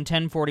possession,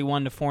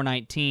 10:41 to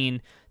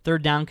 4:19.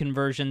 Third down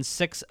conversions,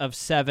 6 of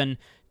 7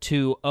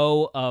 to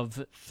 0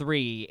 of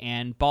 3.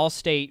 And Ball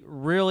State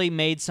really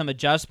made some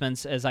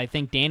adjustments, as I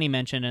think Danny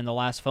mentioned in the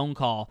last phone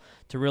call,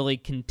 to really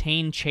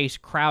contain Chase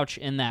Crouch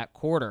in that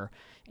quarter.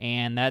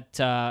 And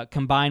that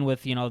combined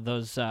with, you know,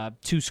 those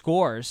 2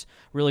 scores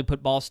really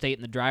put Ball State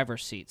in the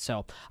driver's seat.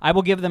 So I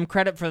will give them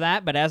credit for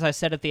that. But as I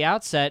said at the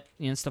outset,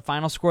 it's the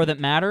final score that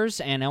matters.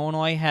 And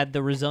Illinois had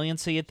the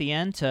resiliency at the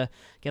end to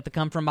get the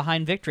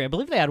come-from-behind victory. I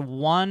believe they had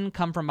one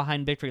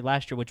come-from-behind victory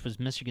last year, which was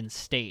Michigan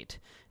State.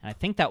 And I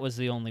think that was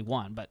the only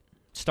one. But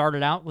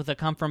started out with a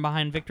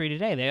come-from-behind victory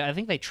today. I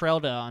think they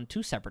trailed on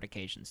 2 separate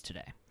occasions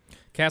today.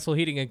 Castle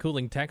Heating and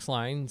Cooling text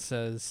line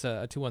says,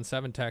 a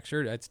 217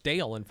 texture, it's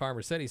Dale in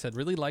Farmer City, said,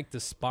 really liked the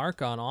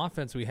spark on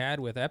offense we had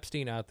with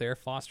Epstein out there.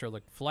 Foster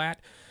looked flat.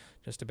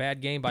 Just a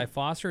bad game by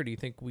Foster. Do you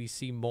think we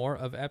see more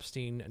of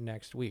Epstein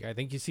next week? I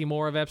think you see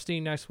more of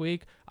Epstein next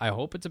week. I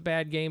hope it's a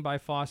bad game by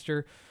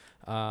Foster.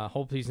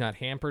 Hope he's not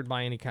hampered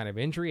by any kind of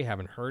injury.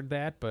 Haven't heard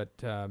that, but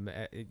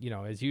you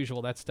know, as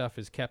usual, that stuff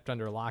is kept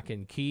under lock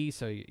and key,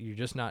 so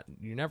you're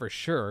never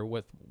sure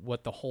with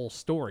what the whole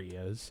story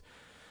is.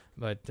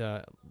 But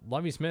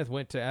Lovie Smith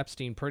went to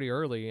Epstein pretty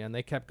early, and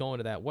they kept going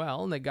to that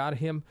well, and they got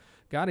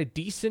a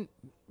decent,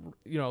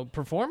 you know,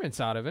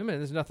 performance out of him. And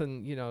there's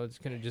nothing, you know, it's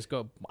going to just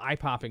go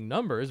eye-popping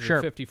numbers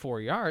with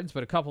 54 yards,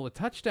 but a couple of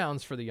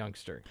touchdowns for the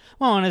youngster.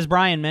 Well, and as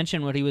Brian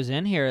mentioned when he was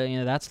in here, you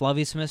know, that's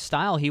Lovie Smith's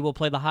style. He will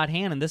play the hot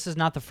hand, and this is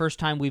not the first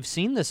time we've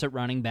seen this at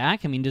running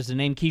back. I mean, does the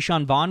name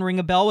Keyshawn Vaughn ring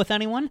a bell with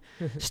anyone?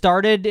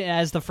 Started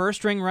as the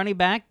first-string running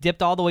back,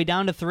 dipped all the way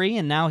down to 3,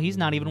 and now he's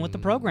not even with the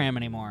program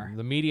anymore.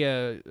 The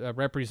media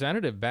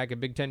representative back at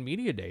Big Ten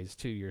Media Days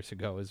 2 years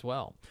ago as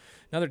well.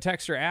 Another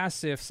texter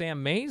asks if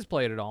Sam Mays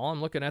played at all.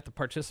 I'm looking at the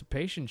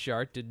participation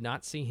chart. Did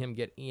not see him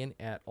get in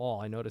at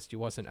all. I noticed he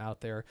wasn't out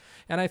there.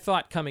 And I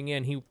thought coming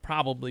in he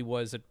probably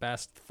was at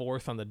best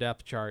 4th on the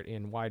depth chart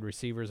in wide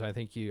receivers. I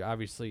think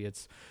obviously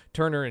it's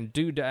Turner and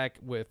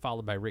Dudek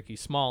followed by Ricky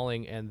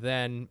Smalling, and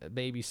then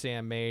maybe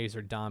Sam Mays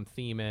or Dom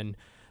Thiemann.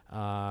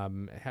 I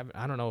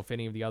don't know if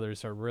any of the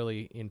others are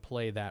really in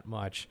play that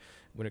much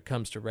when it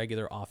comes to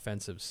regular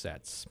offensive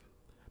sets.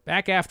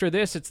 Back after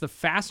this, it's the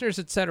Fasteners,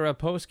 etc.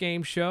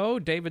 post-game show.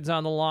 David's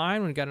on the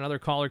line. We've got another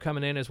caller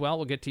coming in as well.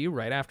 We'll get to you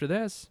right after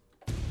this.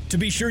 To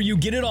be sure you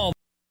get it all.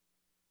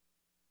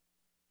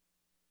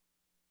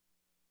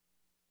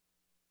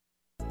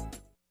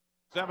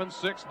 Seven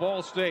 6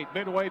 Ball State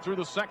midway through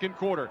the second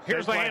quarter.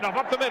 Here's the handoff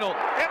up the middle.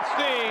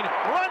 Epstein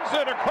runs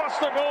it across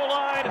the goal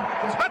line.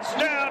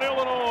 Touchdown,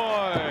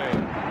 Illinois.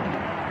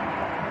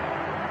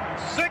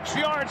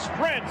 6-yard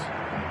sprint.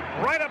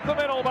 Right up the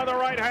middle by the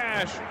right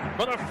hash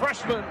for the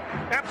freshman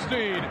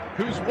Epstein,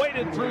 who's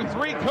waited through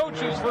 3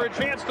 coaches for a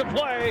chance to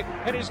play,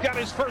 and he's got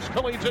his first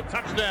collegiate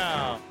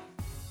touchdown.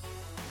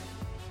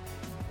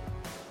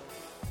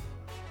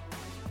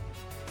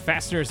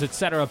 Fasteners,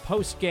 etc.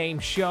 post-game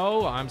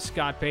show. I'm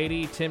Scott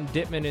Beatty. Tim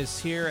Dittman is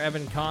here.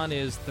 Evan Kahn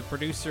is the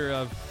producer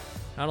of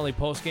not only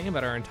post-game,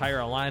 but our entire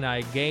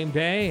Illini game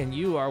day. And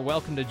you are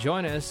welcome to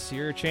join us.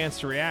 Your chance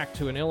to react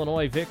to an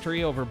Illinois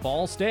victory over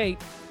Ball State.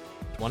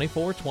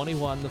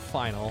 24-21, the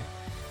final.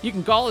 You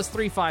can call us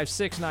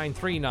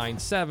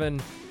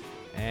 356-9397.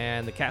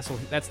 And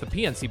that's the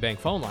PNC Bank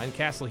phone line.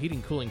 Castle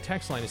Heating Cooling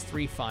text line is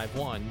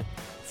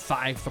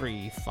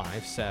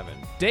 351-5357.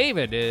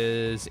 David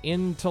is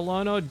in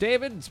Tolono.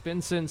 David, it's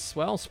been since,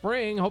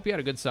 spring. Hope you had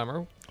a good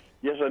summer.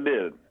 Yes, I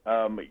did.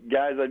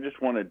 Guys, I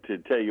just wanted to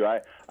tell you,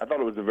 I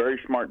thought it was a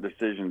very smart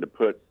decision to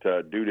put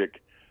Dudek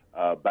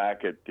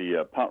back at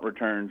the punt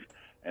returns,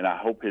 and I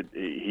hope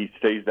he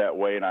stays that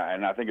way. And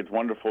I think it's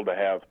wonderful to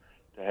have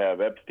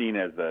Epstein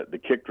as the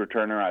kick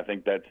returner. I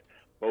think that's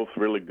both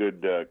really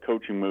good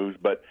coaching moves.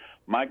 But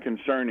my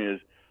concern is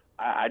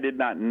I did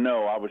not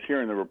know. I was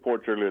hearing the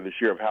reports earlier this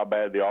year of how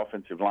bad the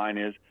offensive line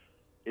is.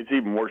 It's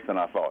even worse than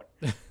I thought.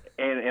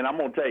 and I'm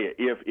going to tell you,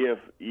 if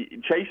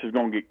Chase is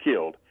going to get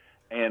killed,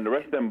 and the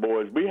rest of them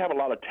boys, we have a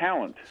lot of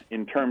talent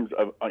in terms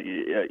of,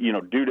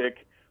 Dudek,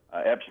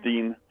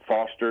 Epstein,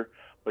 Foster,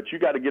 but you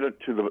got to get it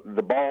to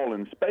the ball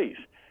in space.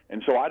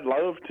 And so I'd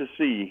love to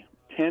see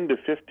 10 to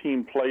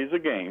 15 plays a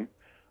game,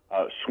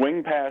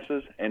 swing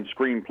passes and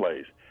screen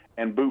plays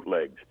and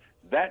bootlegs.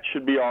 That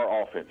should be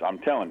our offense, I'm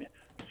telling you.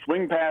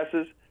 Swing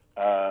passes,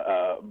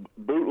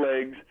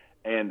 bootlegs,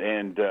 and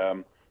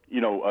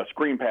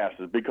screen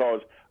passes,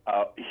 because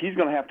he's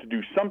going to have to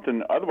do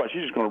something. Otherwise,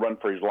 he's just going to run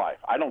for his life.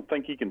 I don't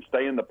think he can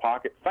stay in the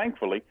pocket.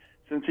 Thankfully,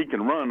 since he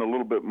can run a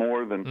little bit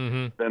more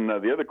than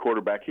the other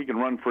quarterback, he can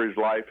run for his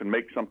life and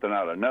make something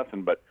out of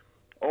nothing. But,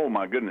 oh,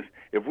 my goodness,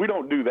 if we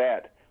don't do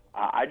that,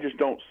 I just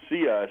don't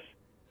see us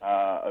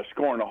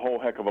scoring a whole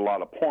heck of a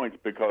lot of points,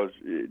 because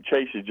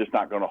Chase is just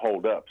not going to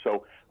hold up.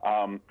 So,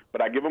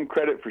 but I give him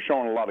credit for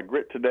showing a lot of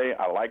grit today.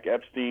 I like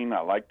Epstein.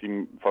 I liked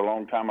him for a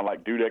long time. I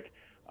like Dudek.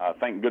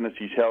 Thank goodness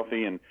he's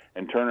healthy, and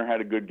Turner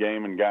had a good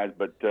game. And guys,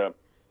 but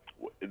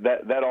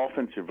that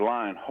offensive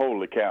line,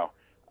 holy cow!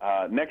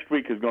 Next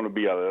week is going to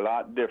be a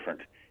lot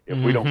different if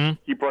we don't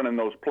keep running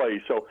those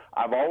plays. So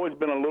I've always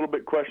been a little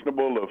bit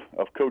questionable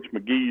of Coach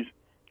McGee's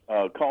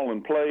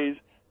calling plays.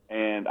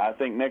 And I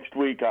think next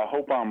week, I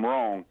hope I'm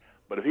wrong,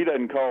 but if he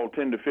doesn't call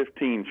 10 to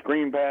 15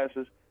 screen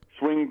passes,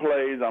 swing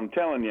plays, I'm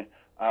telling you,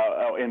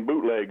 and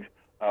bootlegs,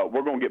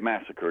 we're going to get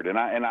massacred. And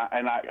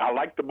I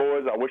like the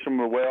boys. I wish them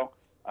well,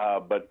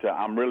 but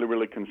I'm really,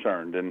 really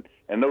concerned. And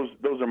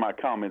those are my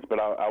comments, but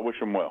I wish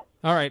them well.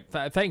 All right.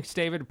 Thanks,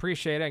 David.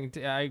 Appreciate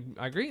it. I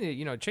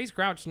agree that, Chase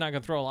Crouch is not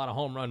going to throw a lot of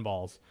home run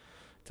balls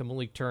to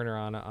Malik Turner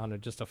on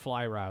just a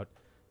fly route.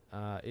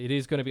 It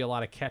is going to be a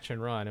lot of catch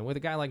and run. And with a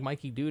guy like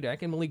Mikey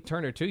Dudek and Malik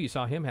Turner, too, you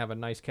saw him have a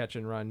nice catch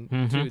and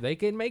run, too. They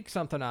can make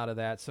something out of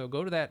that. So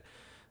go to that.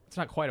 It's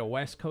not quite a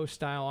West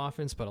Coast-style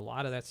offense, but a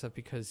lot of that stuff,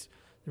 because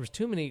there was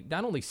too many,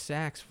 not only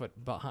sacks,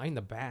 but behind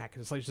the back.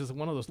 It's like just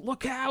one of those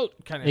look out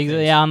kind of things.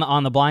 Yeah,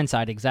 on the blind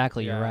side,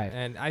 exactly. Yeah, you're right.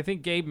 And I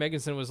think Gabe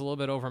Meganson was a little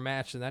bit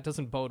overmatched, and that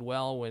doesn't bode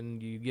well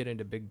when you get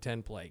into Big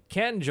Ten play.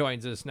 Ken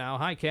joins us now.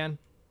 Hi, Ken.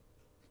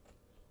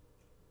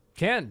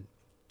 Ken,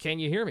 can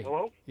you hear me?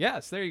 Hello?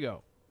 Yes, there you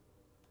go.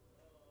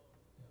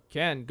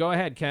 Ken, go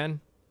ahead,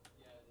 Ken.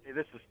 Hey,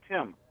 this is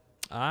Tim.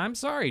 I'm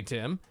sorry,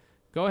 Tim.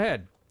 Go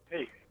ahead.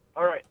 Hey,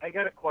 all right, I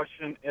got a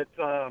question. It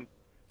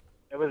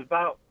was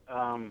about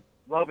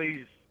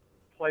Lovey's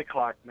play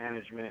clock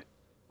management.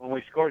 When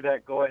we scored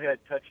that go-ahead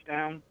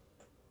touchdown,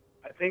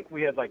 I think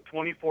we had like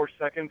 24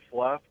 seconds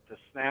left to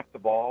snap the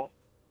ball.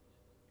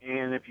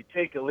 And if you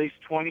take at least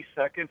 20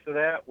 seconds of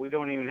that, we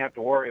don't even have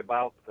to worry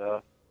about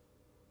the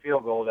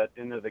field goal at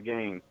the end of the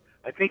game.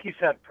 I think he's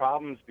had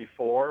problems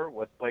before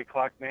with play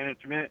clock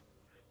management.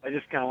 I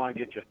just kind of want to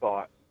get your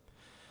thought.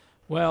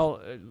 Well,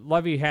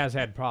 Lovey has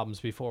had problems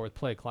before with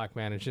play clock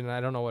management, and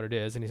I don't know what it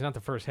is, and he's not the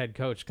first head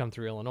coach to come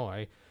through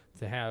Illinois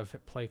to have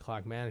play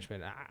clock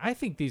management. I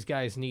think these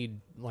guys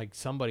need, like,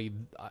 somebody,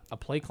 a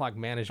play clock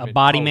management a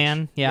body coach.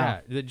 man,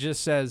 yeah, that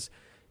just says,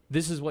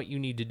 this is what you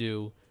need to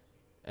do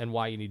and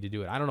why you need to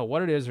do it. I don't know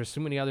what it is. There's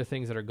so many other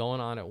things that are going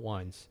on at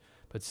once,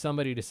 but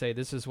somebody to say,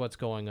 this is what's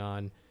going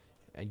on,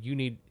 and you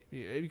need...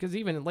 Because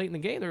even late in the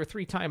game, there were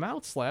 3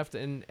 timeouts left,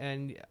 and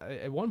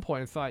at one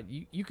point I thought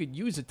you could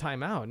use a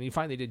timeout, and he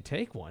finally did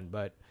take one.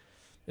 But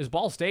it was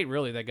Ball State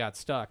really that got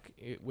stuck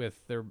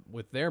with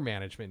their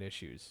management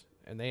issues,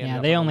 and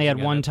they only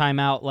had one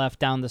timeout left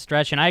down the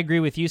stretch. And I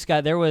agree with you,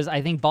 Scott.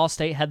 I think Ball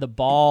State had the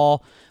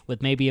ball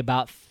with maybe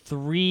about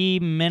 3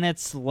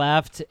 minutes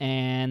left,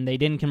 and they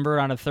didn't convert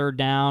on a third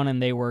down,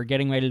 and they were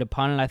getting ready to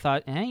punt. And I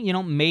thought,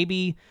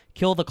 maybe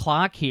kill the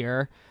clock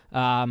here.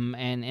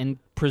 And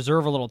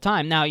preserve a little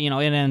time. Now, it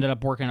ended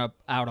up working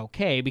out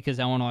okay because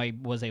Illinois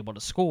was able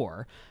to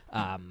score.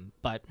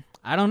 But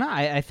I don't know.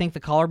 I think the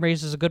caller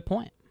raises a good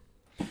point.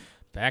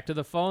 Back to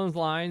the phone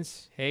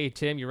lines. Hey,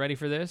 Tim, you ready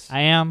for this? I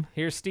am.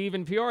 Here's Steve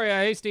in Peoria.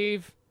 Hey,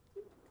 Steve.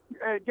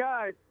 Hey,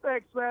 guys.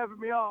 Thanks for having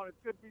me on. It's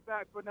good to be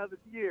back for another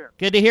year.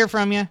 Good to hear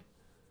from you.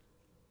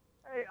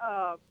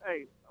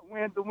 Hey,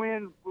 the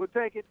win, we'll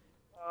take it.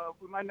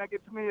 We might not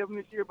get too many of them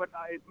this year, but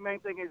the main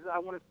thing is I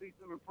want to see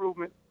some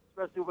improvement,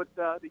 especially with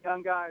the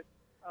young guys.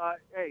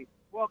 Hey,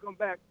 welcome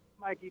back,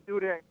 Mikey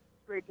Dudek.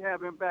 It's great to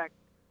have him back.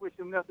 Wish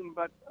him nothing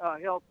but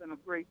health and a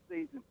great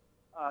season.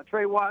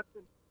 Trey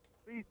Watson,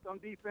 beast on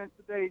defense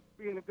today,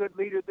 being a good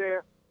leader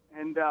there.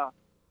 And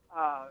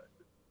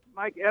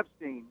Mike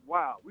Epstein,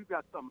 wow, we've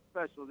got something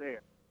special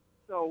there.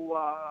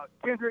 So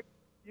Kendrick,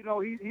 you know,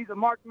 he's a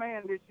marked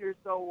man this year,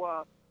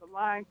 so the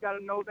line's got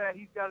to know that.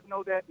 He's got to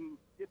know that and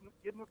get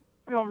in the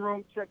film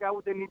room, check out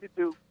what they need to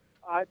do.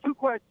 2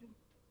 questions.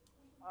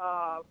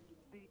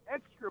 The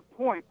extra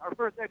point, our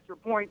first extra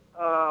point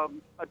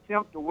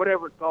attempt or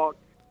whatever it's called,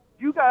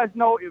 do you guys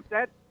know if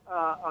that's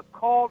a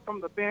call from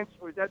the bench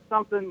or is that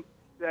something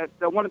that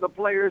one of the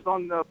players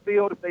on the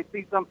field, if they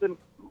see something,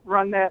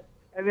 run that?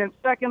 And then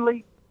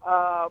secondly,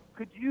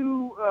 could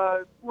you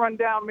run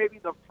down maybe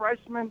the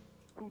freshmen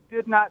who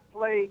did not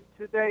play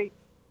today?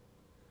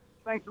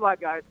 Thanks a lot,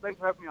 guys. Thanks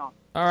for having me on.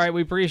 All right,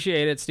 we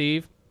appreciate it,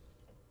 Steve.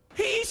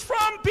 He's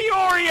from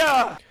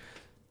Peoria!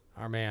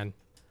 Our man.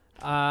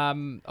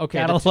 Okay.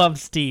 Gotta love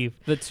Steve.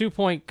 The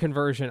 2-point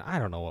conversion, I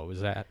don't know what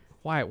was that.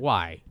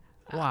 Why?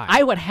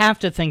 I would have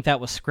to think that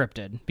was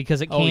scripted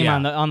because it came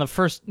on the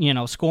first,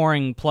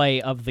 scoring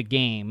play of the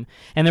game,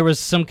 and there was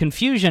some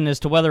confusion as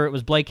to whether it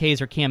was Blake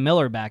Hayes or Cam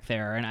Miller back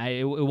there, and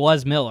it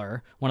was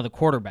Miller, one of the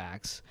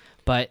quarterbacks,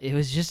 but it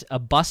was just a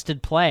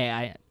busted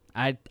play.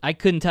 I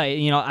couldn't tell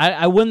you.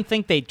 I wouldn't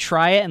think they'd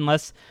try it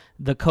unless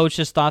the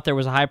coaches thought there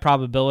was a high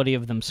probability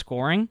of them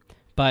scoring,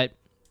 but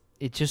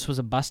it just was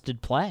a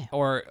busted play.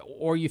 Or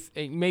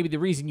maybe the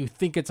reason you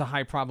think it's a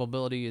high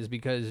probability is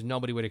because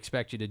nobody would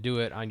expect you to do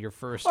it on your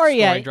first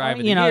scoring drive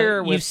of the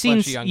year with a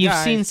bunch of young you've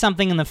guys. seen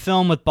something in the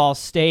film with Ball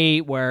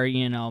State where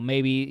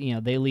maybe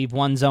they leave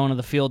one zone of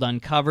the field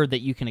uncovered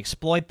that you can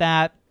exploit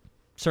that.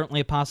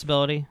 Certainly a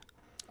possibility.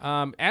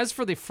 As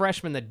for the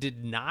freshmen that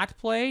did not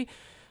play,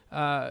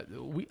 I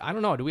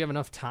don't know. Do we have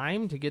enough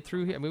time to get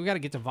through here? I mean, we got to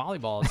get to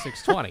volleyball at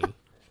 6:20.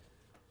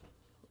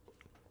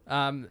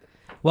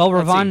 Well,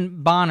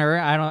 Ravon Bonner,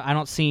 I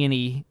don't see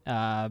any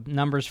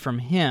numbers from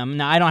him.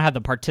 Now, I don't have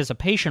the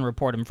participation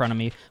report in front of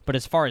me, but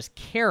as far as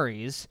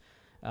carries,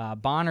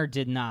 Bonner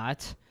did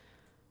not.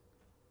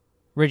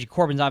 Reggie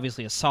Corbin's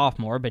obviously a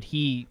sophomore, but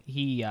he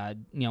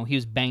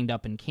was banged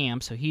up in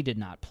camp, so he did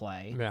not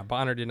play. Yeah,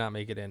 Bonner did not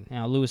make it in.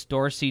 Lewis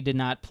Dorsey did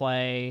not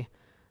play.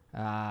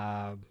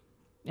 And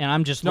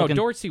I'm just looking.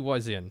 No, Dorsey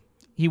was in.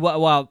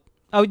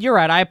 Oh, you're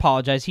right. I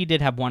apologize. He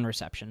did have one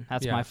reception.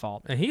 That's my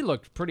fault. And he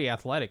looked pretty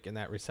athletic in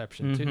that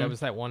reception, too. That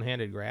was that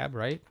one-handed grab,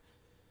 right?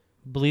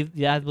 I believe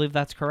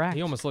that's correct.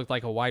 He almost looked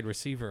like a wide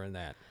receiver in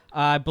that.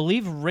 I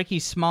believe Ricky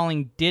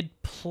Smalling did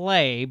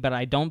play, but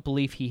I don't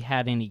believe he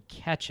had any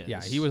catches.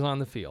 Yeah, he was on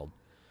the field.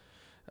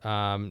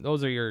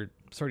 Those are your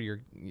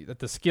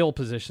the skill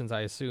positions,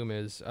 I assume,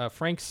 is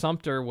Frank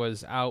Sumter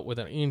was out with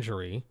an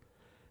injury.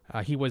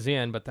 He was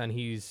in, but then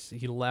he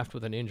left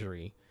with an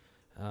injury.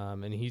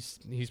 And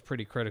he's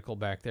pretty critical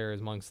back there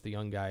amongst the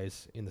young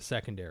guys in the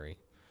secondary.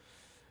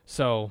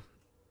 So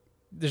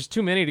there's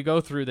too many to go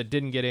through that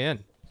didn't get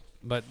in.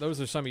 But those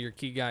are some of your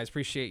key guys.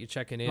 Appreciate you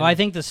checking in. Well, I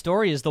think the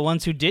story is the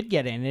ones who did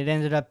get in. It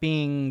ended up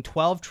being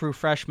 12 true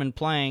freshmen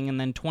playing and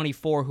then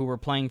 24 who were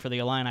playing for the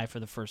Illini for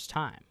the first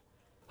time.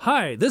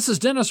 Hi, this is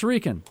Dennis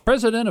Reekin,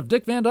 president of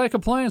Dick Van Dyke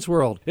Appliance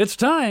World. It's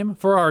time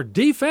for our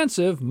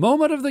defensive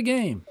moment of the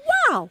game.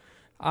 Wow!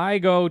 I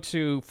go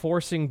to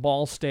forcing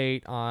Ball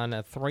State on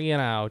a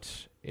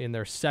 3-and-out in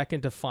their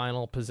second to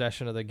final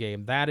possession of the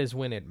game. That is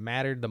when it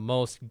mattered the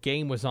most.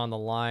 Game was on the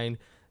line.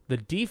 The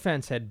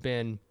defense had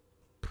been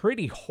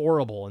pretty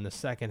horrible in the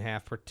second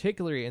half,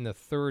 particularly in the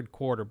third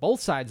quarter. Both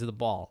sides of the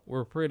ball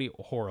were pretty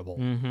horrible.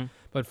 Mm-hmm.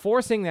 But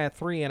forcing that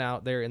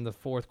 3-and-out there in the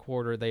fourth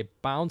quarter, they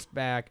bounced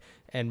back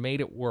and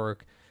made it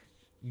work,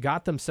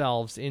 got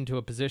themselves into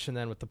a position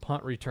then with the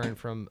punt return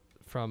from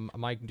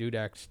Mike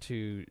Dudek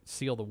to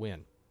seal the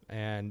win.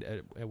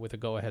 And with a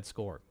go-ahead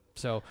score.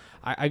 So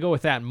I go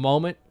with that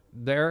moment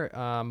there.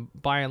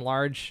 By and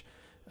large,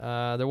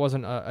 there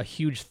wasn't a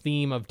huge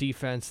theme of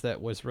defense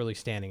that was really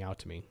standing out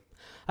to me.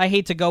 I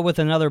hate to go with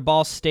another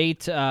Ball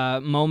State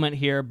moment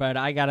here, but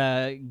I got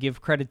to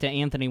give credit to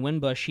Anthony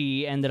Winbush.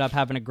 He ended up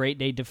having a great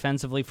day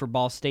defensively for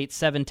Ball State.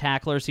 7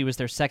 tacklers. He was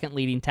their second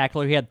leading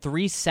tackler. He had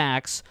 3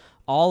 sacks,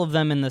 all of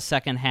them in the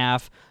second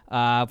half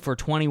for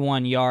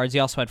 21 yards. He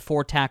also had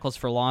 4 tackles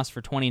for loss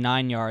for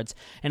 29 yards.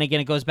 And again,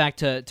 it goes back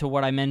to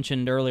what I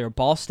mentioned earlier.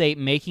 Ball State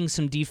making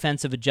some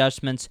defensive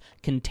adjustments,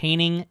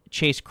 containing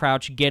Chase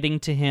Crouch, getting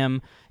to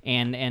him,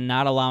 and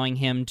not allowing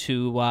him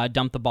to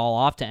dump the ball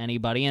off to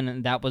anybody.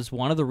 And that was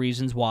one of the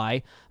reasons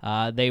why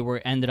they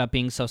ended up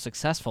being so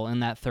successful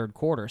in that third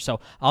quarter. So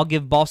I'll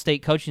give Ball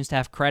State coaching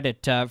staff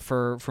credit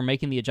for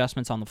making the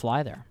adjustments on the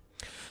fly there.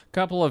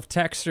 Couple of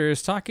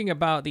texters talking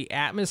about the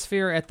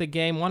atmosphere at the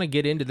game. Want to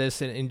get into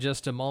this in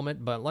just a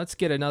moment, but let's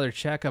get another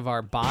check of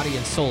our Body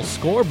and Soul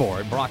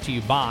scoreboard brought to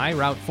you by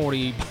Route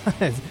 40.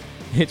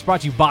 It's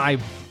brought to you by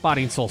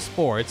Body and Soul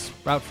Sports.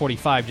 Route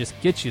 45 just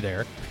gets you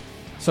there.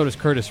 So does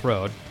Curtis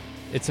Road.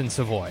 It's in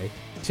Savoy.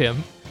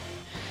 Tim?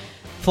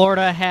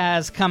 Florida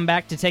has come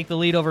back to take the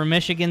lead over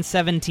Michigan,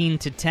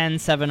 17-10,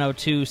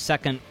 7:02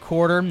 second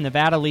quarter.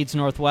 Nevada leads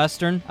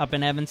Northwestern up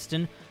in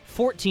Evanston,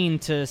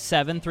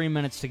 14-7, 3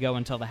 minutes to go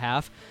until the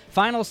half.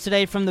 Finals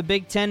today from the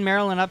Big Ten.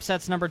 Maryland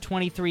upsets number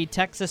 23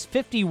 Texas,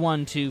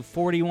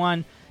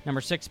 51-41.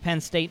 Number 6 Penn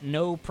State,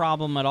 no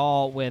problem at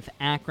all with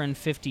Akron,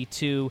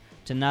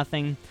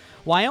 52-0.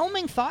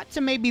 Wyoming thought to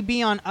maybe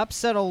be on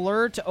upset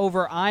alert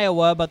over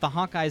Iowa, but the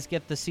Hawkeyes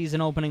get the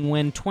season-opening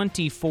win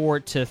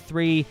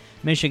 24-3.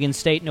 Michigan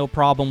State, no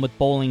problem with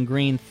Bowling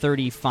Green,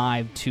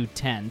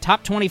 35-10.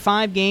 Top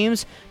 25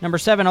 games. Number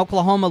 7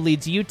 Oklahoma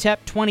leads UTEP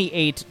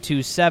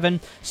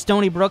 28-7.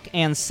 Stony Brook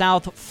and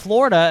South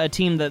Florida, a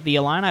team that the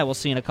Illini will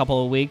see in a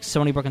couple of weeks.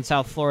 Stony Brook and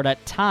South Florida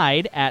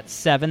tied at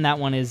 7. That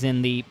one is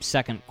in the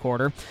second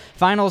quarter.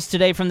 Finals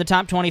today from the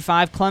top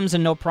 25.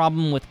 Clemson, no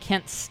problem with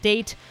Kent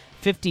State,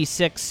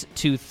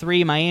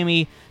 56-3.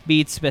 Miami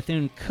beats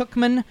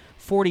Bethune-Cookman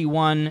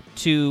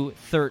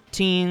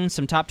 41-13.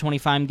 Some top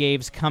 25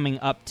 games coming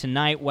up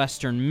tonight.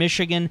 Western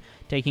Michigan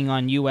taking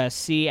on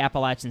USC.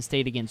 Appalachian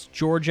State against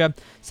Georgia.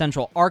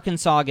 Central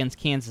Arkansas against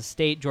Kansas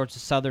State. Georgia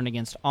Southern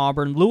against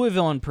Auburn.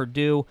 Louisville and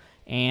Purdue.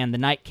 And the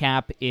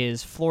nightcap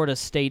is Florida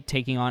State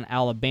taking on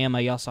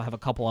Alabama. You also have a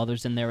couple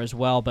others in there as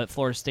well, but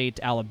Florida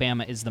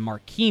State-Alabama is the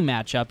marquee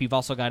matchup. You've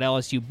also got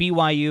LSU,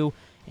 BYU,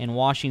 and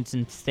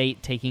Washington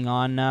State taking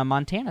on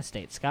Montana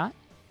State. Scott?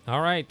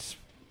 All right.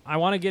 I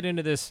want to get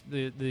into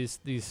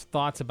these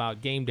thoughts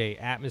about game day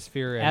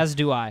atmosphere. As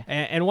do I.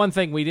 And one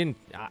thing we didn't,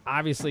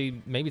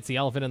 obviously, maybe it's the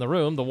elephant in the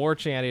room, the war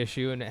chant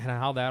issue and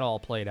how that all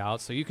played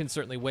out. So you can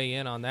certainly weigh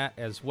in on that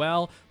as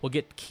well. We'll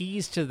get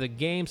keys to the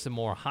game, some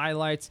more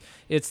highlights.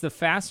 It's the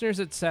Fasteners,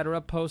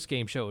 etc.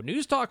 post-game show.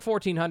 News Talk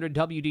 1400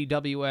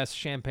 WDWS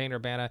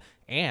Champaign-Urbana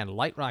and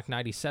Light Rock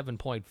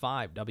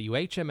 97.5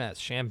 WHMS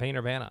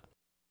Champaign-Urbana.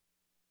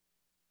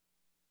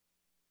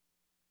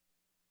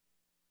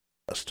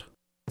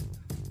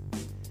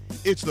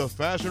 It's the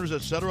Fasteners,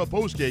 etc.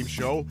 postgame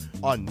show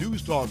on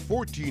News Talk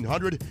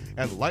 1400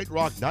 and Light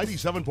Rock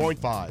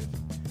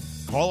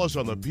 97.5. Call us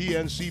on the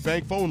PNC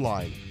Bank phone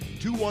line,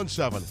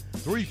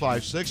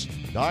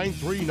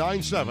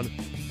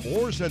 217-356-9397,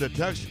 or send a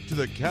text to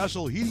the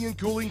Castle Heating and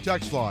Cooling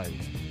text line,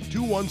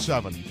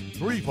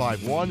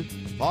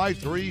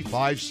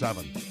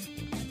 217-351-5357.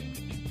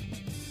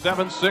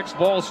 7-6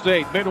 Ball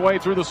State, midway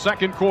through the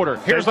second quarter.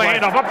 Here's the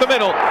handoff up the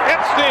middle.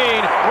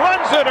 Epstein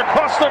runs it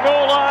across the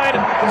goal line.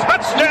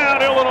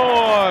 Touchdown,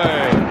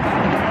 Illinois.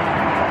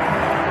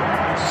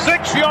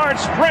 6-yard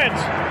sprint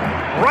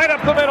right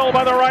up the middle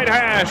by the right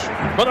hash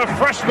for the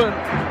freshman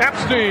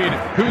Epstein,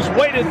 who's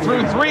waited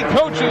through 3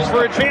 coaches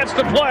for a chance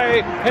to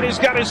play, and he's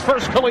got his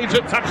first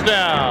collegiate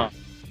touchdown.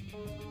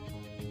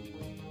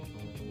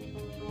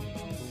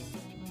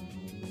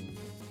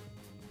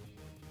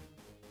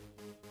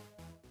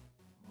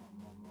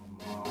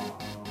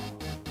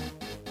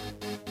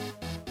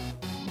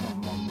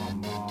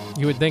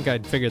 You would think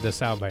I'd figure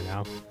this out by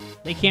now.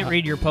 They can't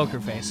read your poker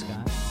face,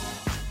 Scott.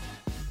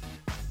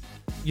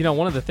 You know,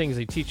 one of the things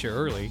they teach you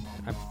early,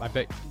 I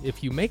bet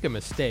if you make a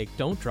mistake,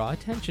 don't draw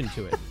attention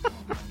to it.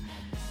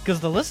 Because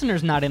the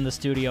listener's not in the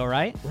studio,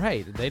 right?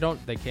 Right. They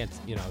can't,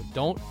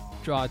 don't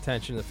draw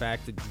attention to the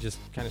fact that you just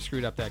kind of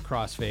screwed up that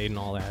crossfade and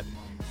all that.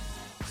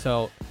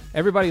 So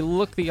everybody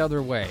look the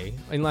other way,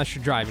 unless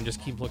you're driving.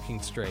 Just keep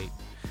looking straight.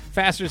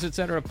 Fasteners,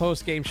 etc.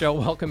 post-game show.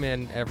 Welcome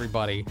in,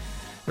 everybody.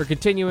 We're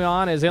continuing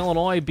on as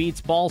Illinois beats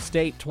Ball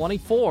State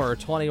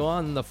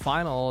 24-21, the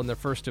final in the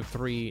first of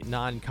 3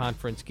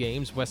 non-conference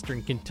games.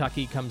 Western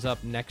Kentucky comes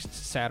up next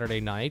Saturday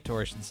night,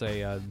 or I should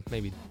say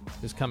maybe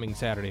this coming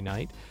Saturday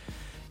night,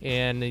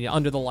 and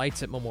under the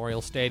lights at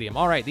Memorial Stadium.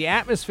 All right, the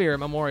atmosphere at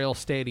Memorial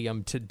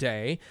Stadium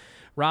today.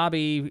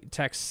 Robbie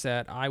texts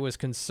that I was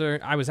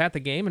at the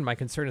game, and my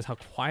concern is how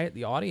quiet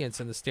the audience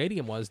in the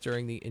stadium was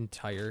during the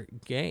entire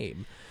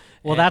game.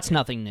 Well, that's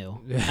nothing new.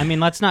 I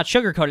mean, let's not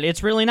sugarcoat it.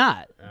 It's really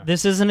not. Yeah.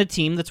 This isn't a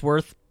team that's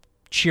worth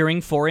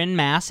cheering for in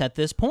mass at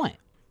this point.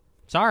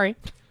 Sorry.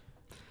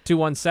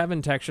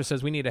 217 texture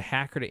says we need a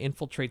hacker to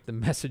infiltrate the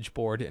message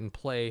board and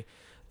play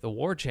the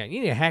war chant. You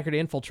need a hacker to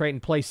infiltrate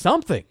and play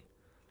something.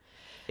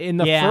 In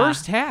the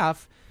first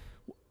half,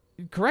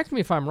 correct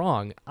me if I'm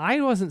wrong, I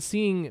wasn't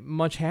seeing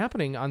much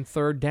happening on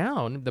third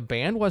down. The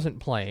band wasn't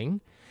playing.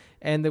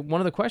 And one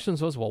of the questions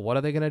was, well, what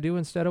are they going to do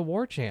instead of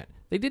war chant?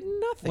 They did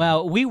nothing.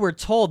 Well, we were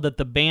told that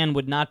the band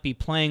would not be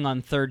playing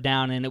on third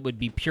down and it would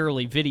be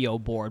purely video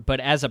board. But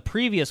as a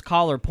previous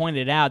caller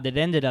pointed out, it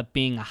ended up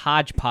being a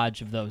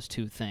hodgepodge of those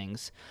two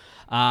things.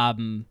 I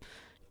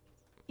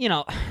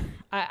don't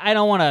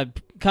want to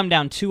come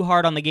down too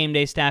hard on the game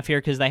day staff here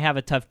because they have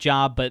a tough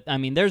job. But, I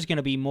mean, there's going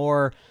to be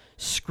more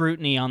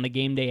scrutiny on the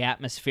game day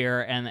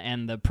atmosphere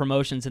and the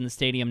promotions in the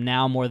stadium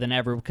now more than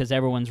ever because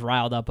everyone's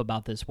riled up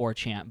about this war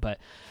chant. But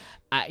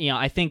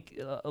I think,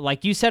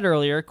 like you said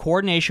earlier,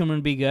 coordination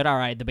would be good. All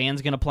right, the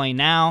band's going to play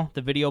now.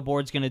 The video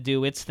board's going to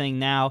do its thing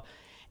now.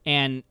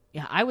 And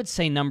I would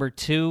say number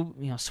 2,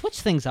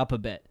 switch things up a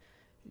bit.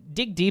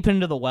 Dig deep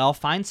into the well.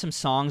 Find some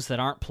songs that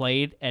aren't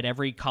played at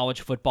every college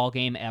football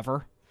game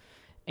ever.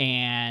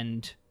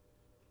 And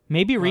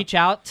Maybe reach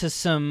out to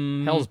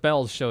some... Hell's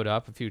Bells showed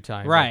up a few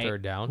times right, on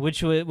third down.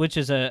 Which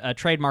is a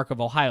trademark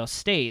of Ohio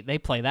State. They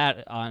play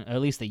that, on,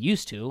 at least they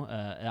used to,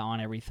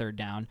 on every third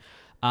down.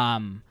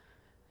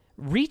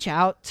 Reach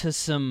out to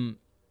some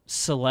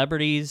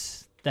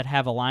celebrities that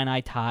have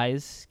Illini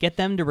ties. Get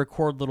them to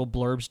record little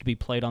blurbs to be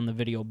played on the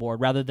video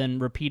board rather than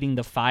repeating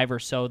the 5 or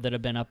so that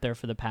have been up there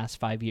for the past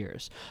 5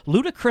 years.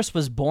 Ludacris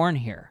was born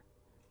here.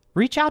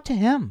 Reach out to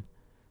him.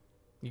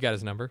 You got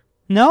his number?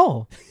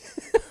 No.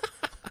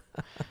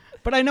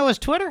 But I know his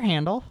Twitter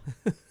handle.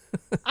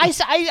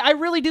 I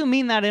really do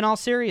mean that in all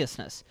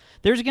seriousness.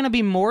 There's going to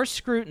be more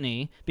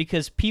scrutiny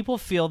because people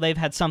feel they've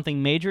had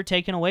something major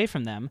taken away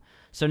from them.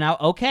 So now,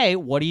 okay,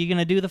 what are you going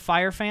to do to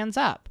fire fans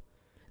up?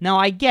 Now,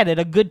 I get it.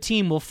 A good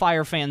team will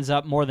fire fans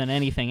up more than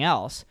anything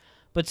else.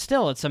 But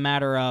still, it's a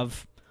matter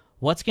of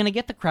what's going to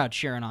get the crowd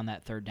cheering on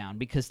that third down.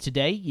 Because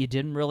today, you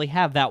didn't really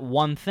have that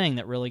one thing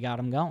that really got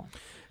them going.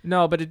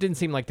 No, but it didn't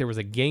seem like there was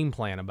a game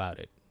plan about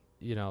it.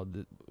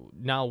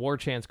 Now War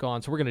Chant's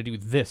gone, so we're going to do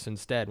this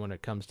instead when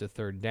it comes to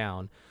third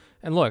down.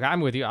 And look,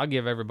 I'm with you. I'll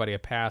give everybody a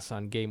pass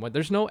on game one.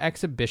 There's no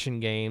exhibition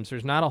games.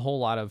 There's not a whole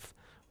lot of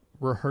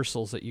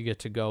rehearsals that you get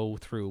to go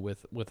through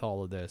with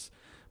all of this.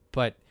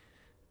 But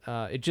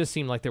it just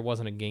seemed like there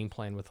wasn't a game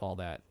plan with all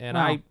that.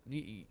 And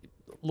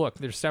look,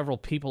 there's several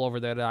people over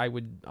there that I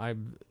would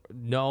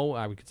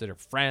consider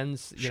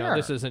friends. You know,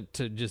 this isn't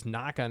to just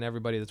knock on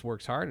everybody that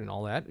works hard and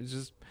all that. It's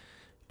just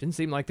didn't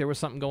seem like there was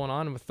something going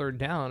on with third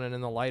down. And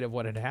in the light of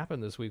what had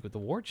happened this week with the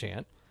War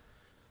Chant,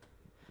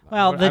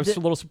 well, I was a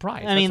little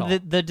surprised. I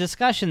mean, the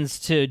discussions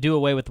to do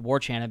away with the War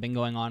Chant have been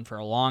going on for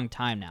a long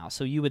time now.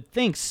 So you would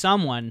think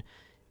someone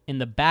in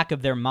the back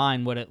of their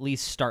mind would at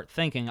least start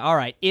thinking, all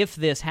right, if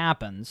this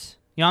happens,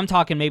 I'm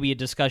talking maybe a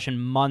discussion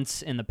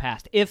months in the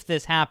past. If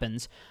this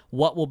happens,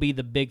 what will be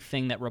the big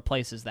thing that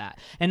replaces that?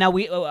 And now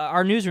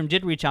our newsroom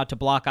did reach out to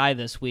Block Eye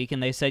this week,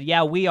 and they said,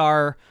 yeah, we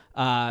are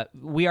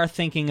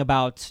thinking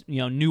about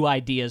new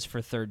ideas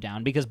for third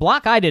down, because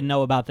Block Eye didn't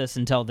know about this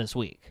until this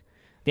week.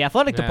 The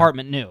athletic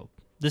department knew.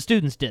 The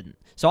students didn't.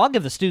 So I'll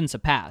give the students a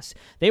pass.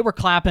 They were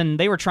clapping.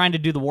 They were trying to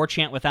do the War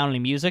Chant without any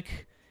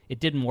music. It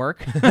didn't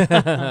work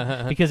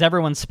because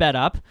everyone sped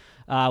up,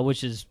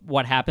 which is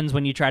what happens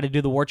when you try to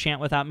do the War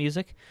Chant without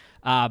music.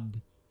 I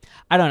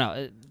don't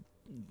know.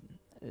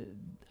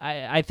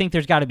 I think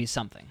there's got to be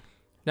something.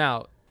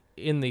 Now,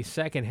 in the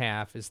second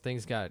half, as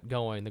things got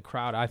going, the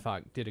crowd, I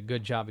thought, did a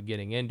good job of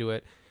getting into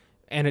it,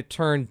 and it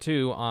turned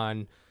too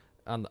on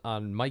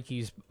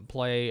Mikey's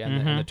play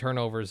and the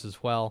turnovers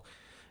as well.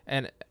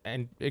 And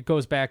it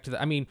goes back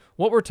to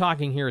what we're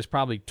talking here is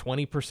probably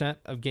 20%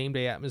 of game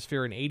day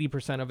atmosphere, and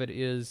 80% of it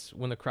is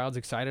when the crowd's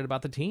excited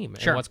about the team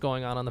and what's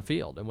going on the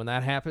field. And when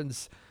that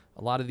happens,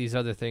 a lot of these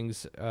other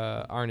things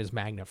aren't as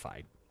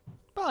magnified.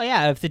 Well,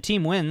 yeah, if the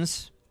team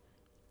wins,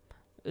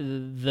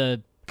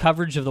 the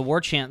coverage of the War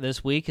Chant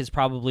this week is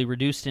probably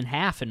reduced in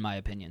half, in my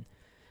opinion.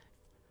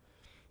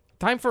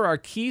 Time for our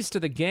keys to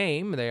the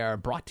game. They are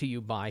brought to you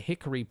by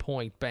Hickory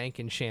Point Bank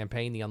in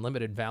Champaign, the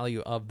unlimited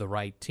value of the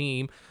right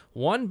team.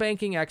 One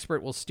banking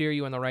expert will steer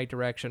you in the right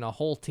direction. A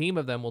whole team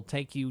of them will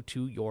take you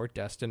to your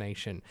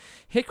destination.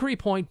 Hickory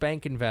Point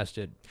Bank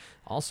Invested.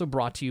 Also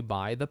brought to you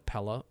by the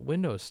Pella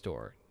Window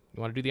Store.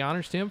 You want to do the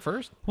honors, Tim,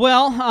 first?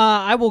 Well,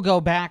 I will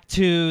go back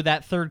to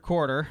that third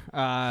quarter.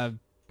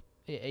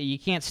 You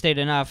can't state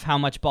enough how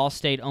much Ball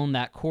State owned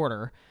that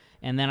quarter.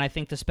 And then I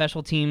think the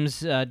special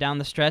teams down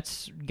the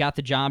stretch got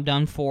the job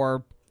done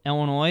for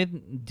Illinois,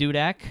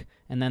 Dudek,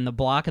 and then the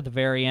block at the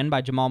very end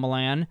by Jamal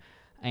Milan.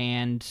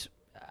 And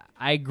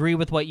I agree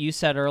with what you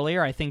said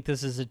earlier. I think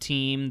this is a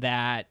team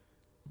that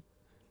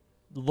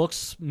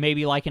looks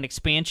maybe like an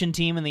expansion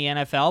team in the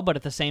NFL, but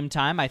at the same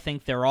time, I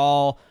think they're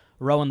all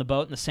rowing the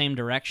boat in the same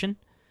direction.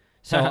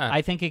 So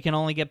I think it can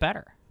only get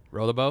better.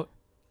 Row the boat?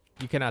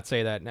 You cannot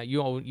say that. Now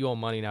you owe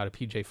money now to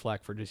PJ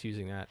Fleck for just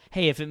using that.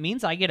 Hey, if it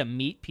means I get to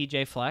meet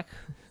PJ Fleck,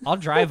 I'll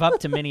drive up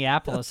to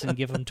Minneapolis and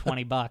give him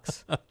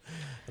 $20.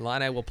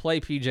 Illini will play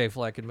PJ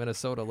Fleck in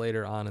Minnesota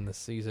later on in the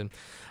season.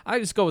 I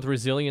just go with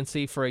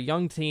resiliency for a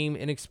young team,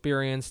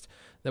 inexperienced,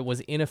 that was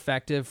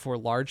ineffective for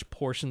large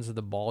portions of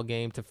the ball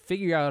game, to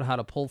figure out how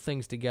to pull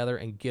things together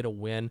and get a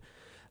win.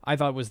 I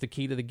thought was the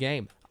key to the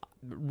game.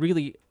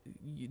 Really,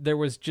 there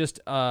was just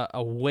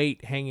a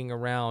weight hanging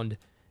around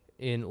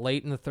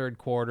late in the third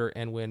quarter,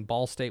 and when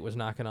Ball State was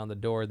knocking on the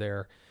door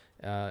there,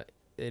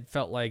 it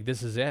felt like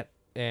this is it,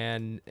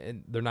 and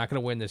they're not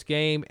going to win this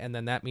game, and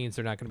then that means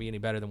they're not going to be any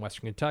better than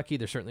Western Kentucky.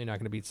 They're certainly not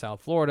going to beat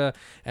South Florida,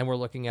 and we're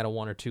looking at a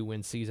 1 or 2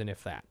 win season,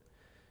 if that.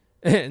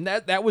 And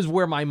that was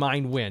where my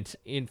mind went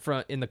in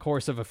the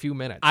course of a few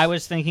minutes. I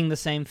was thinking the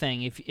same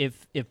thing.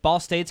 If Ball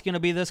State's going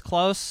to be this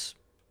close,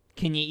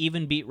 can you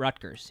even beat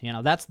Rutgers?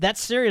 That's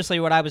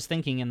seriously what I was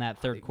thinking in that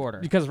third quarter.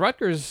 Because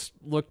Rutgers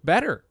looked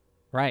better,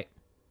 right?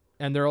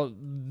 And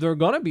they're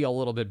going to be a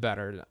little bit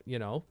better,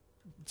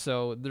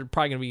 So they're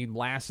probably going to be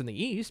last in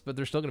the East, but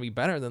they're still going to be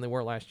better than they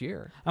were last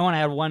year. I want to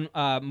add one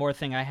more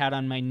thing I had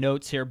on my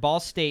notes here. Ball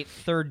State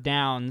third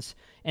downs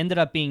ended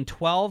up being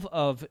 12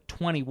 of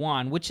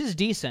 21, which is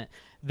decent.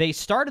 They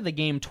started the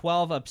game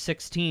 12 up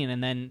 16,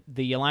 and then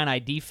the Illini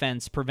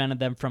defense prevented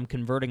them from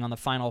converting on the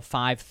final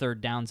 5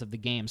 third downs of the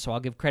game. So I'll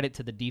give credit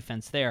to the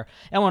defense there.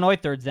 Illinois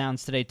third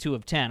downs today, 2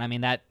 of 10. I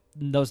mean,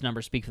 those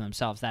numbers speak for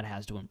themselves. That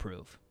has to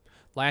improve.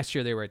 Last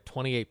year they were at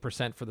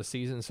 28% for the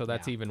season, so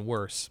that's even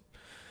worse.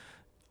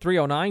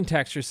 309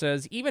 texture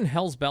says, even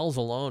Hell's Bells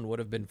alone would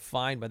have been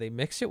fine, but they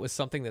mixed it with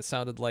something that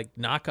sounded like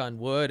knock on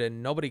wood,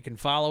 and nobody can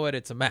follow it.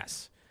 It's a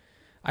mess.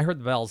 I heard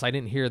the bells. I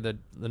didn't hear the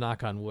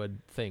knock on wood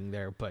thing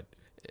there, but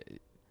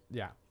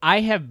yeah.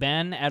 I have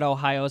been at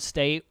Ohio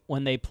State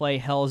when they play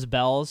Hell's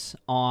Bells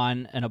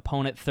on an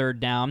opponent third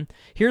down.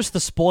 Here's the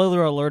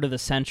spoiler alert of the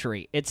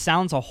century. It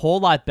sounds a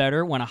whole lot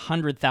better when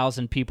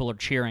 100,000 people are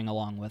cheering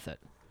along with it.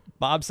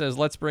 Bob says,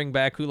 let's bring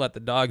back Who Let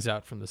the Dogs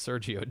Out from the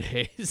Sergio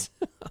days.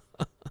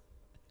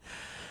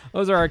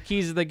 Those are our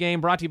keys of the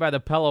game, brought to you by the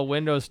Pella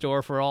Window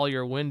Store. For all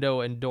your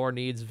window and door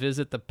needs,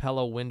 visit the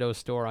Pella Window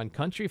Store on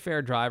Country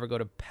Fair Drive or go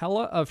to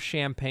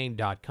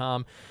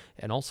PellaofChampaign.com.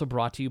 And also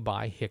brought to you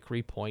by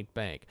Hickory Point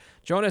Bank.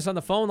 Join us on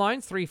the phone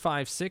lines,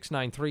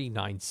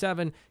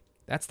 356-9397.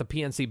 That's the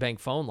PNC Bank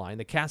phone line.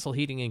 The Castle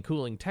Heating and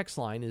Cooling text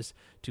line is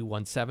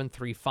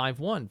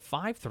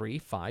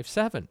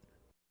 217-351-5357.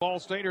 Ball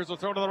Staters will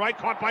throw to the right,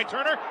 caught by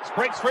Turner,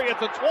 breaks free at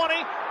the 20,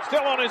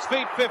 still on his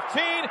feet, 15,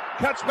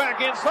 cuts back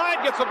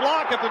inside, gets a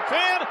block at the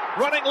 10,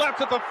 running left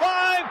at the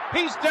 5,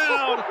 he's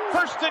down,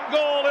 first and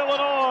goal,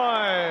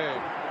 Illinois.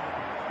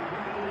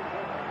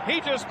 He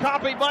just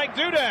copied Mike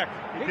Dudek.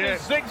 He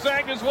just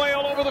zigzagged his way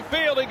all over the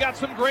field. He got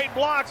some great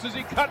blocks as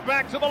he cut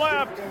back to the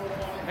left.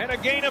 And a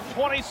gain of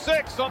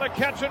 26 on the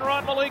catch and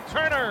run, Malik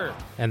Turner.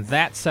 And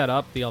that set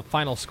up the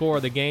final score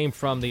of the game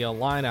from the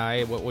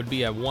Illini, what would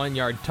be a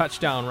 1-yard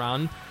touchdown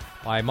run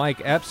by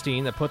Mike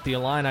Epstein that put the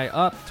Illini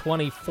up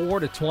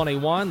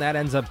 24-21. That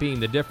ends up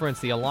being the difference.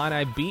 The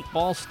Illini beat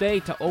Ball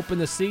State to open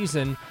the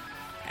season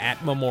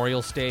at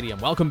Memorial Stadium.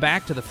 Welcome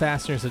back to the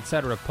Fasteners,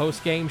 Etc.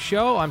 post-game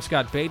show. I'm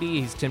Scott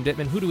Beatty. He's Tim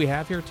Dittman. Who do we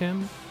have here,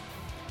 Tim?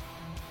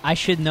 I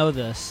should know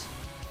this.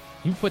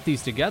 You put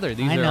these together.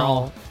 These I are know.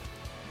 all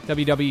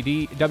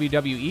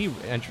WWE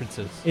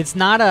entrances. It's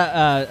not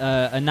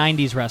a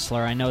 90s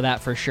wrestler, I know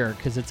that for sure,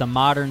 because it's a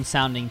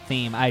modern-sounding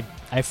theme. I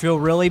feel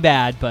really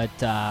bad,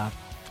 but I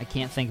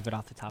can't think of it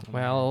off the top of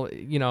my head. Well,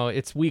 you know,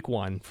 it's week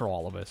 1 for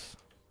all of us.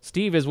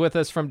 Steve is with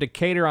us from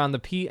Decatur on the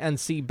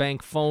PNC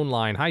Bank phone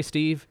line. Hi,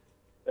 Steve.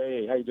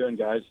 Hey, how you doing,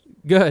 guys?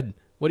 Good.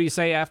 What do you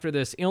say after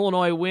this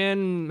Illinois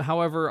win,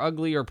 however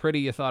ugly or pretty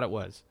you thought it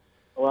was?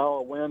 Well,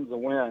 a win's a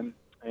win,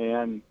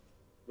 and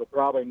you'll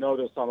probably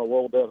notice I'm a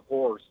little bit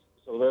hoarse.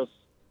 So this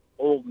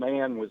old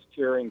man was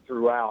cheering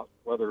throughout,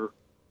 whether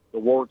the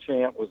war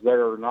chant was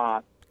there or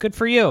not. Good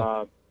for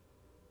you.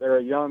 They're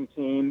a young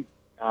team.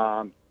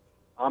 I'm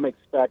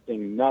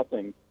expecting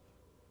nothing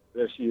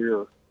this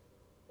year.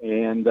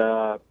 And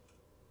to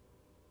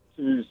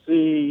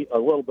see a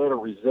little bit of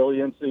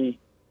resiliency,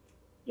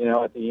 you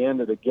know, at the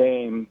end of the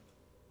game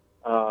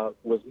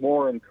was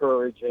more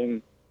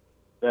encouraging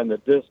than the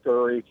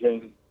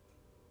discouraging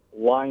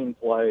line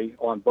play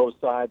on both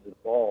sides of the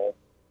ball.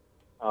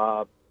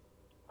 I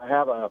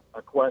have a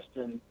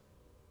question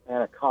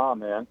and a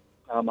comment.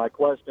 My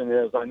question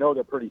is, I know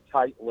they're pretty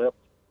tight-lipped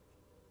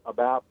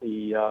about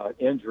the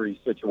injury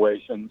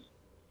situations,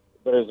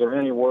 but is there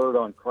any word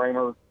on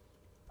Kramer?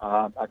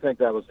 I think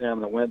that was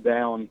him that went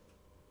down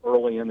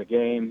early in the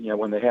game, you know,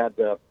 when they had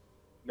to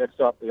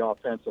mix up the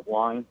offensive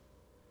line.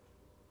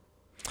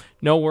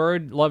 No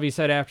word. Lovey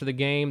said after the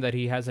game that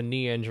he has a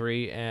knee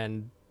injury,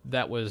 and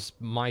that was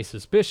my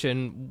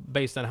suspicion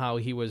based on how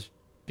he was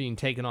being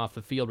taken off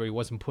the field, where he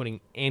wasn't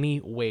putting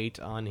any weight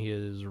on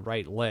his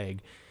right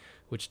leg,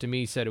 which to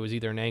me said it was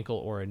either an ankle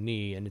or a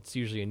knee, and it's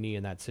usually a knee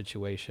in that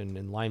situation,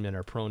 and linemen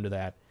are prone to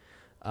that.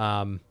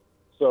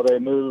 So they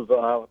move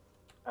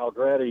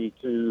Algretti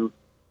to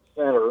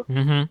center,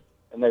 and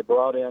they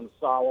brought in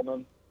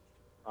Solomon.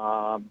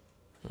 Well,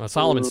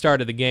 Solomon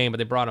started the game, but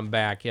they brought him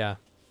back, yeah.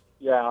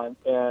 Yeah,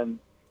 and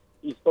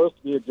he's supposed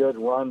to be a good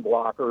run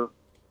blocker,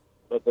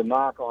 but the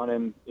knock on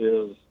him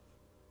is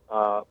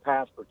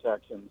pass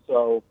protection.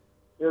 So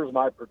here's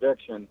my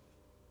prediction.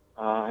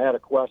 I had a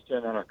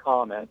question and a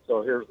comment,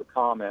 so here's the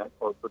comment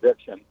or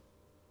prediction.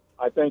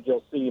 I think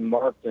you'll see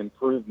marked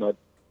improvement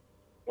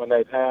when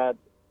they've had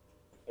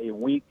a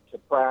week to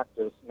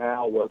practice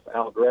now with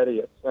Algretti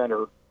at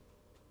center,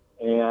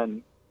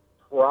 and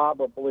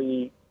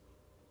probably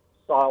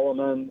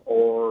Solomon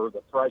or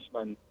the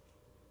freshman,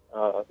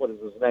 what is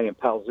his name,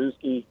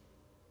 Palzewski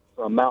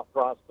from Mount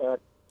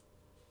Prospect,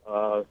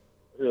 who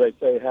they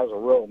say has a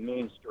real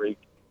mean streak.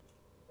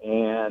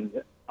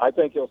 And I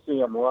think you'll see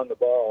him run the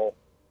ball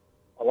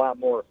a lot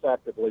more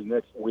effectively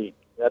next week.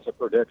 That's a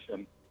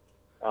prediction.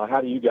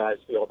 How do you guys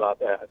feel about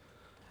that?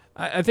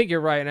 I think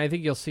you're right, and I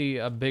think you'll see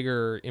a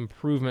bigger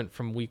improvement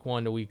from week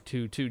 1 to week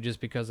 2, too, just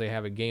because they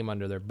have a game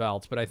under their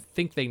belts. But I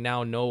think they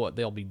now know what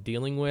they'll be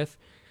dealing with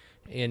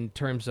in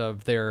terms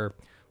of their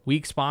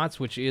weak spots,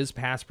 which is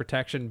pass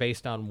protection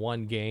based on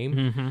one game.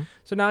 Mm-hmm.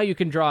 So now you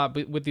can draw,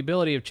 with the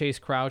ability of Chase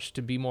Crouch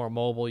to be more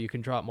mobile, you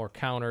can draw up more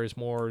counters,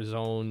 more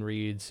zone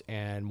reads,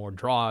 and more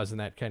draws and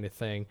that kind of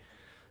thing.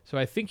 So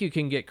I think you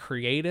can get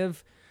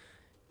creative.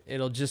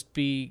 It'll just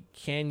be,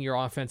 can your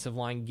offensive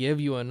line give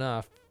you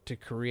enough to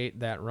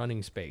create that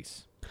running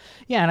space?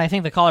 Yeah, and I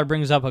think the caller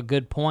brings up a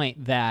good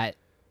point that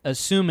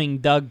assuming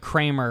Doug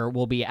Kramer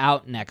will be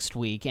out next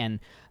week, and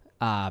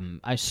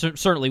I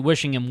certainly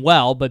wishing him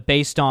well, but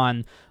based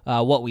on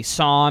what we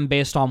saw and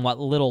based on what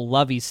little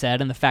Lovey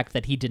said and the fact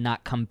that he did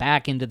not come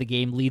back into the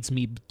game leads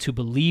me to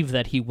believe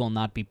that he will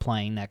not be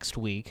playing next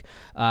week.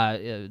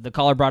 The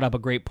caller brought up a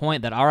great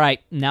point that, all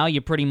right, now you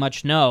pretty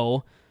much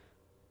know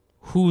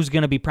who's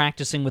going to be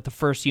practicing with the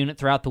first unit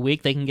throughout the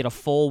week. They can get a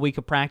full week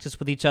of practice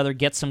with each other,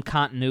 get some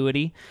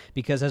continuity,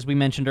 because as we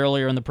mentioned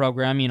earlier in the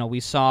program, we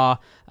saw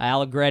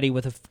Allegretti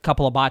with a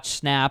couple of botched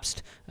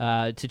snaps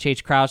to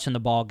Chase Crouch in the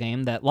ball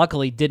game that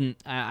luckily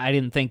I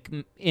didn't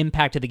think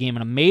impacted the game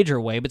in a major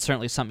way, but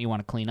certainly something you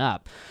want to clean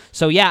up.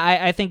 So yeah,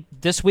 I think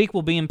this week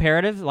will be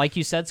imperative. Like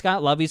you said,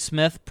 Scott, Lovie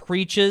Smith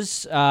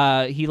preaches.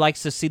 He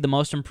likes to see the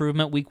most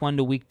improvement week 1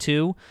 to week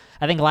 2.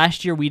 I think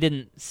last year we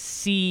didn't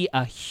see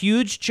a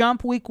huge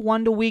jump week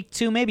 1 to week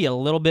 2, maybe a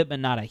little bit, but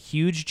not a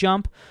huge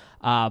jump.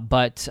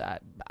 But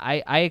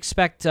I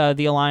expect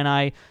the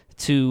Illini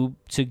to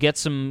get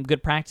some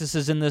good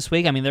practices in this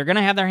week. I mean, they're going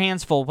to have their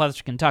hands full with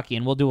Western Kentucky,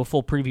 and we'll do a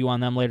full preview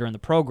on them later in the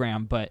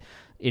program, but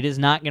it is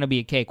not going to be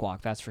a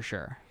cakewalk, that's for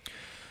sure.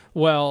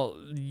 Well,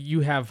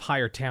 you have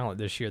higher talent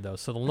this year, though,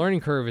 so the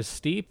learning curve is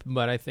steep,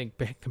 but I think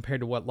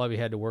compared to what Lovey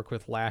had to work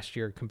with last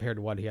year compared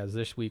to what he has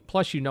this week,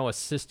 plus you know a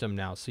system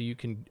now, so you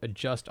can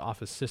adjust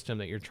off a system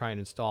that you're trying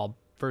to install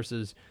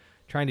versus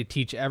trying to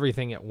teach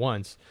everything at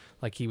once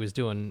like he was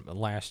doing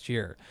last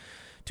year.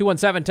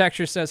 217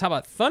 texture says, how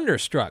about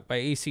Thunderstruck by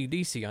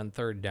AC/DC on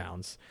third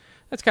downs?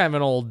 That's kind of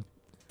an old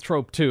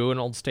trope, too, an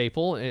old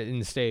staple in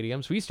the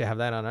stadiums. We used to have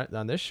that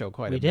on this show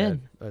quite a bit.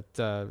 But,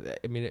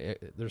 I mean,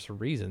 there's a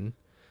reason.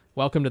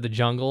 Welcome to the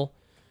Jungle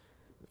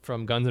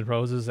from Guns N'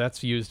 Roses.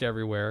 That's used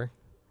everywhere.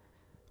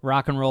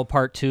 Rock and Roll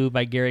Part 2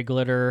 by Gary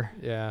Glitter.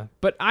 Yeah.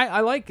 But I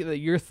like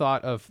your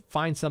thought of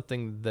find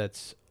something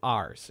that's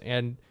ours.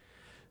 And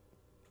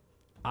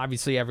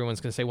obviously everyone's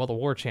going to say, well, the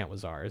War Chant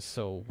was ours,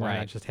 so why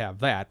not just have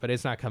that? But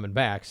it's not coming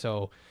back.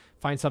 So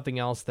find something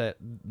else that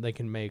they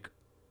can make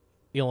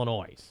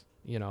Illinois,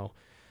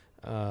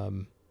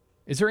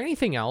 Is there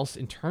anything else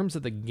in terms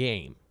of the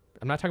game?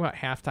 I'm not talking about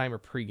halftime or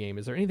pregame.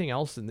 Is there anything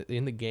else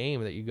in the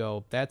game that you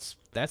go, that's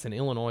an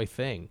Illinois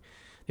thing?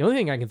 The only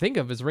thing I can think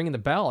of is ringing the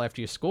bell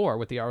after you score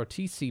with the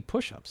ROTC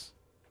push-ups.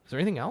 Is there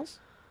anything else?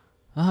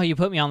 Oh, you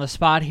put me on the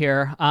spot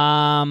here.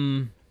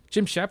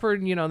 Jim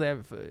Shepard, they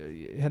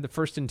had the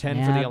 1st and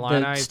 10 for the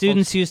Illini. The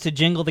students used to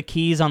jingle the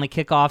keys on the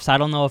kickoffs. I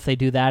don't know if they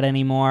do that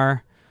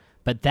anymore,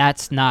 but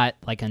that's not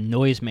like a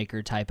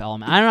noisemaker type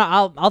element. I don't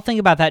know. I'll think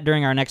about that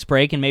during our next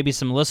break, and maybe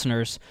some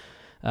listeners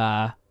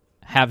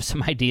have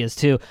some ideas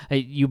too.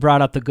 You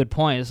brought up the good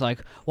point. It's like,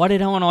 what did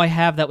Illinois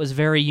have that was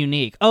very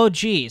unique? Oh,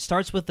 gee,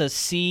 starts with a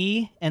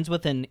C, ends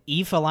with an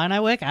E for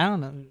Illinois. I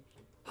don't know.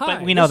 Hi,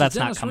 but we know that's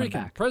Dennis not coming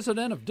Regan, back.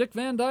 President of Dick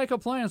Van Dyke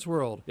Appliance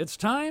World. It's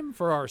time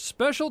for our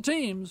special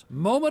teams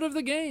moment of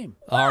the game.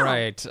 All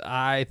right.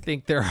 I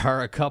think there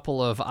are a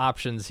couple of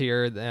options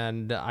here,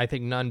 and I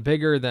think none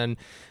bigger than,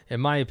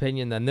 in my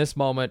opinion, than this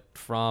moment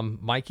from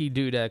Mikey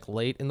Dudek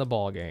late in the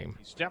ball game.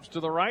 He steps to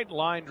the right,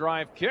 line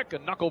drive kick, a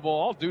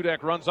knuckleball.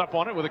 Dudek runs up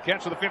on it with a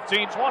catch to the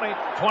 15, 20,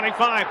 25,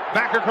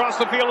 back across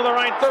the field to the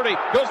right, 30,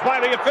 goes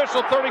by the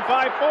official,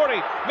 35, 40,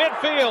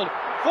 midfield,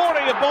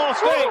 40 of Ball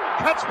State,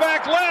 cuts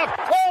back left,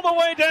 all the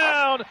way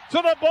down to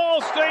the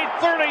Ball State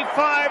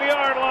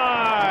 35-yard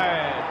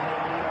line.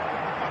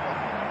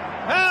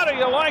 How do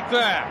you like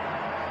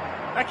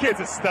that? That kid's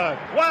a stud.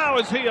 Wow,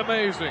 is he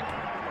amazing.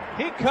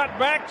 He cut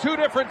back 2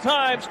 different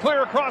times,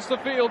 clear across the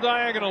field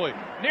diagonally.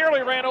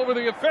 Nearly ran over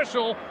the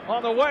official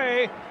on the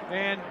way,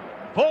 and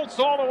bolts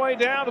all the way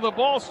down to the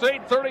Ball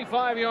State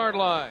 35-yard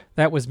line.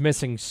 That was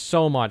missing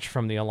so much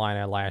from the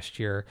Illini last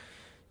year.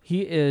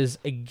 He is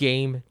a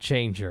game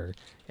changer,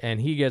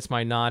 and he gets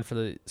my nod for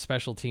the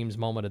special teams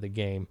moment of the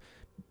game.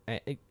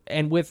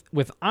 And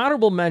with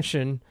honorable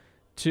mention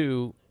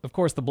to, of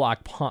course, the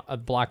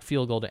block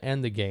field goal to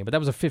end the game, but that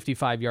was a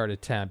 55-yard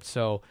attempt,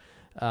 so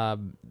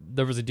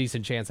there was a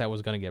decent chance that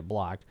was going to get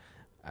blocked.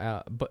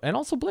 And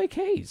also Blake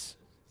Hayes,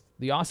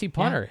 the Aussie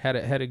punter, had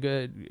a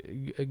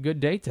good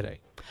day today.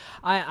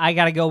 I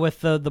got to go with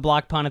the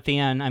block punt at the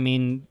end. I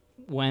mean,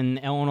 when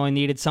Illinois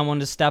needed someone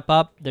to step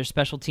up, their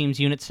special teams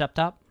unit stepped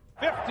up.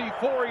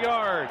 54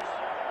 yards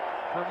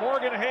for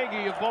Morgan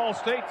Hagee of Ball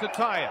State to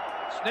tie it.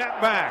 Snap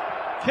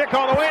back. Kick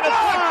on the way, and it's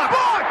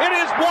blocked. It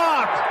is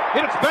blocked.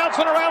 It's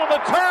bouncing around on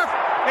the turf,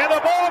 and the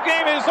ball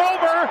game is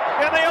over,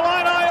 and the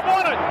Illini have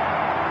won it.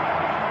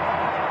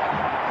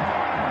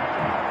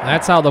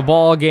 That's how the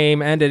ball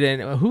game ended.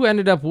 And who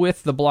ended up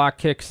with the block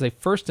kick? Because they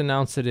first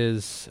announced it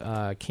as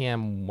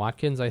Cam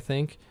Watkins, I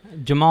think.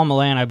 Jamal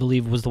Milan, I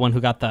believe, was the one who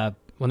got the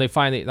When they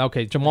finally,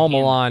 Jamal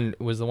Milan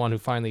was the one who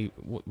finally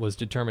was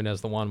determined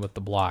as the one with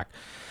the block.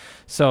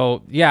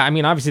 So, yeah, I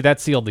mean, obviously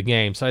that sealed the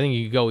game, so I think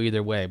you could go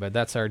either way, but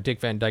that's our Dick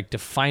Van Dyke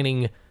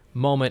defining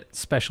moment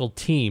special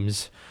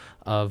teams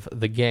of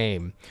the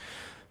game.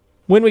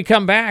 When we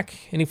come back,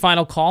 any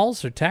final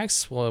calls or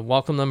texts, we'll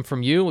welcome them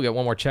from you. We'll get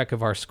one more check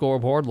of our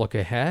scoreboard, look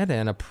ahead,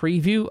 and a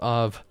preview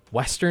of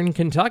Western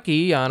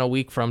Kentucky on a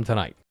week from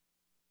tonight.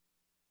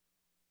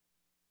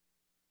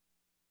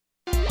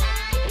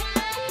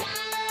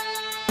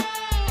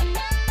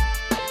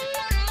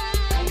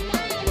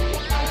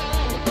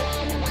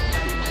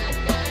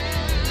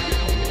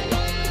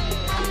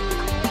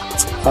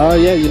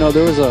 Yeah,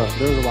 there was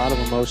a lot of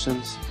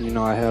emotions.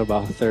 I had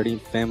about 30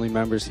 family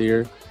members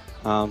here,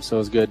 so it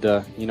was good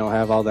to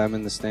have all them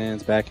in the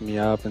stands backing me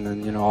up, and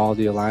then all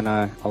the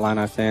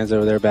Illini fans that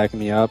were there backing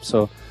me up.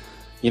 So,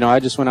 I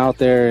just went out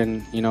there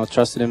and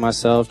trusted in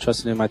myself,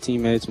 trusted in my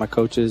teammates, my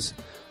coaches,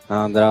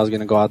 that I was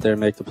going to go out there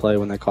and make the play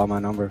when they called my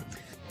number.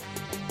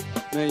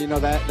 Man,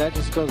 that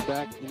just goes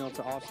back,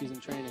 to off-season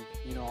training.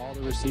 All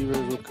the receivers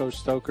with Coach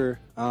Stoker,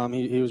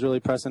 he was really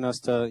pressing us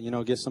to,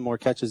 get some more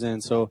catches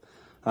in. So.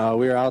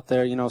 We were out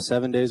there,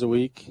 7 days a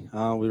week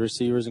with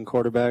receivers and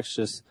quarterbacks,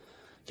 just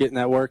getting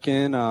that work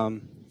in,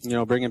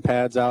 bringing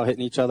pads out,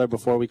 hitting each other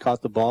before we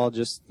caught the ball,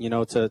 just,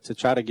 to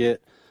try to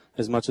get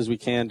as much as we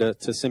can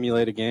to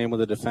simulate a game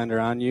with a defender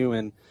on you.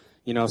 And,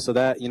 so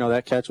that,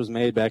 that catch was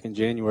made back in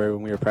January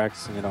when we were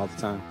practicing it all the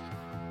time.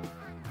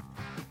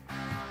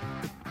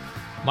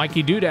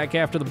 Mikey Dudek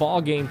after the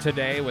ball game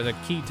today with a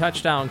key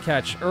touchdown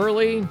catch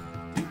early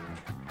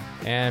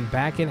and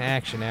back in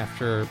action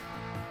after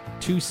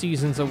 2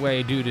 seasons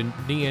away due to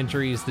knee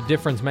injuries, the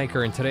difference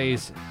maker in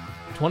today's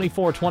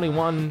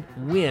 24-21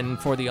 win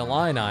for the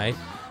Illini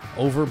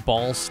over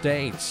Ball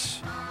State.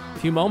 A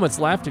few moments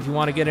left if you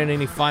want to get in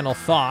any final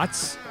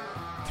thoughts.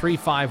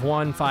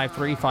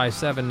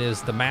 351-5357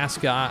 is the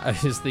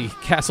mascot, is the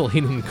Castle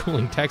Heating and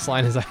Cooling text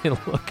line as I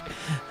look.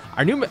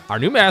 Our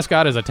new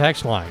mascot is a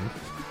text line.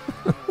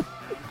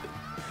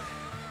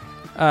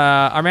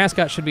 Our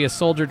mascot should be a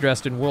soldier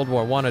dressed in World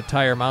War I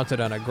attire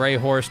mounted on a gray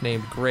horse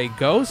named Gray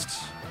Ghost.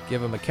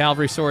 Give him a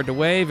cavalry sword to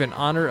wave in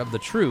honor of the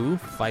true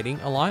Fighting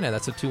Illini.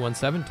 That's a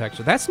 217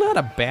 texture. That's not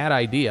a bad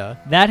idea.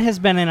 That has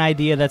been an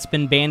idea that's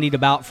been bandied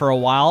about for a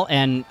while,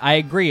 and I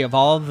agree. Of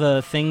all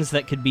the things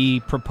that could be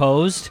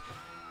proposed,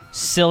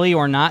 silly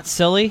or not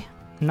silly,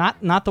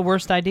 not the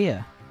worst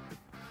idea.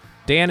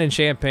 Dan in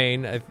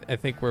Champaign, I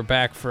think we're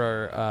back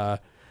for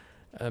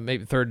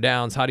maybe third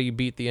downs. How do you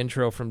beat the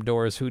intro from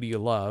Doors, Who Do You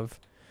Love?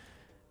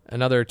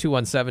 Another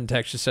 217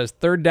 text just says,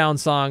 third down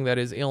song that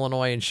is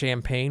Illinois and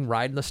Champaign,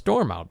 Riding the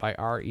Storm Out by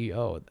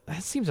REO.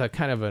 That seems like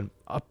kind of an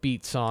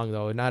upbeat song,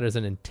 though, not as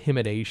an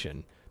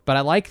intimidation. But I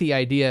like the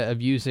idea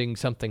of using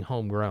something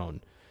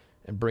homegrown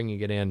and bringing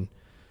it in.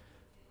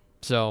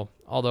 So,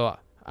 although,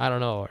 I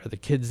don't know, are the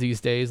kids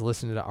these days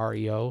listening to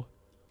REO?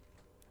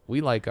 We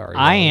like REO.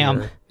 I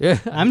am. Yeah,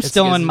 I'm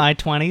still in my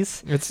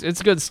 20s.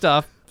 It's good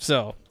stuff.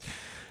 So,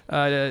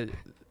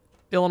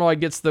 Illinois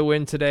gets the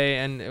win today,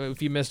 and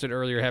if you missed it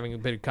earlier, having a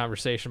bit of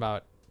conversation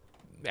about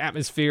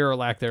atmosphere or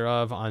lack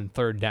thereof on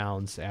third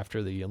downs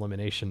after the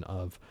elimination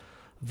of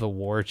the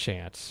war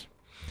chant.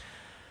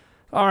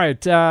 All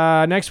right,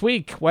 next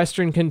week,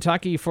 Western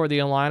Kentucky for the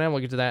Illini. We'll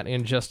get to that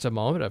in just a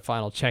moment. A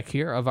final check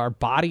here of our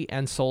Body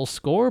and Soul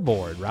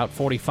scoreboard. Route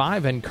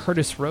 45 and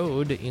Curtis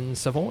Road in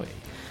Savoy.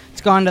 It's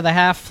gone to the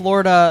half.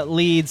 Florida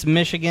leads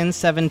Michigan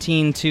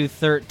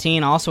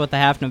 17-13. Also at the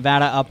half,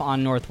 Nevada up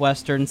on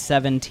Northwestern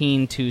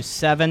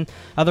 17-7.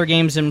 Other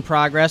games in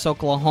progress.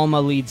 Oklahoma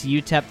leads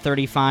UTEP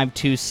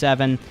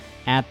 35-7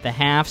 at the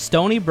half.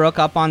 Stony Brook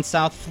up on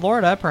South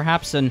Florida.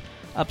 Perhaps an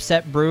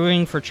upset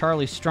brewing for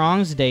Charlie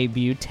Strong's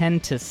debut.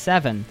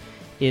 10-7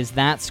 is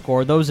that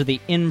score. Those are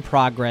the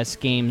in-progress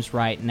games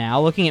right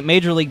now. Looking at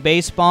Major League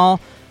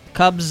Baseball,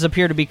 Cubs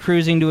appear to be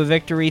cruising to a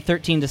victory,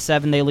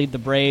 13-7. They lead the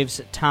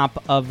Braves,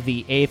 top of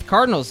the 8th.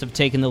 Cardinals have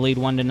taken the lead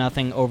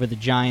 1-0 over the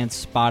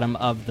Giants, bottom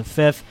of the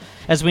 5th.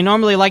 As we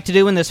normally like to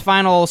do in this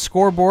final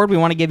scoreboard, we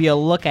want to give you a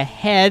look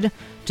ahead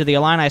to the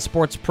Illini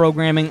sports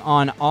programming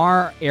on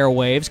our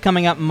airwaves.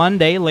 Coming up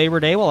Monday, Labor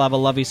Day, we'll have a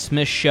Lovie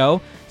Smith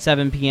show,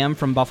 7 p.m.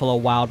 from Buffalo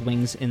Wild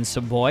Wings in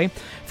Savoy.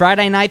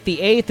 Friday night, the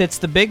 8th, it's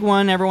the big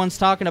one everyone's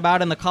talking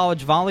about in the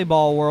college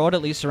volleyball world,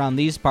 at least around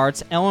these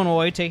parts.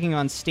 Illinois taking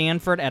on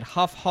Stanford at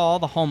Huff Hall,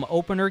 the home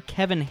opener.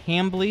 Kevin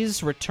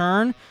Hambley's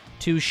return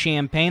to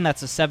Champaign.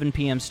 That's a 7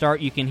 p.m. start.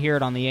 You can hear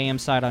it on the AM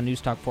side on News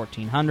Talk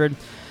 1400.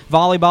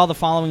 Volleyball the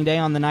following day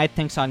on the 9th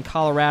takes on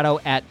Colorado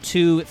at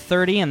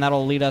 2:30, and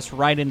that'll lead us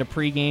right into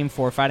pregame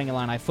for Fighting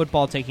Illini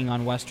football taking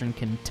on Western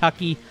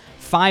Kentucky.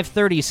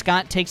 5:30,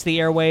 Scott takes the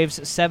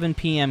airwaves, 7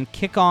 p.m.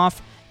 kickoff,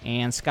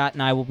 and Scott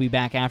and I will be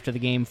back after the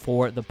game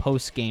for the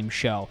post-game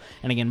show.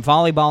 And again,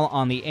 volleyball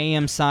on the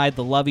AM side,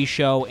 the Lovie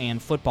Show,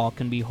 and football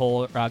can be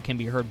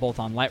heard both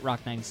on Light Rock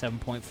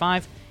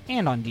 97.5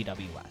 and on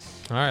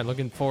DWS. All right,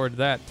 looking forward to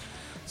that.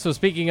 So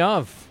speaking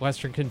of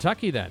Western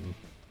Kentucky then,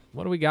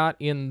 what do we got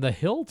in the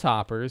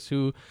Hilltoppers,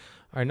 who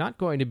are not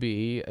going to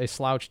be a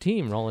slouch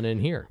team rolling in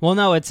here. Well,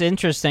 no, it's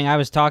interesting. I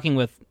was talking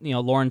with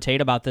Lauren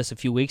Tate about this a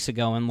few weeks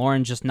ago, and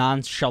Lauren just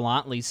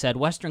nonchalantly said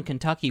Western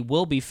Kentucky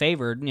will be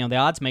favored. The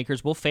odds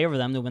makers will favor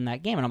them to win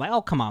that game. And I'm like,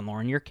 oh, come on,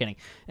 Lauren, you're kidding.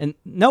 And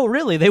no,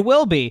 really, they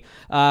will be.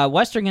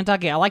 Western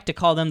Kentucky, I like to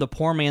call them the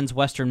poor man's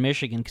Western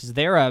Michigan because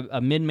they're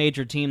a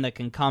mid-major team that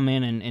can come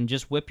in and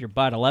just whip your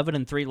butt.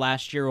 11-3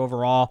 last year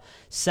overall,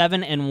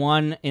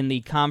 7-1 in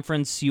the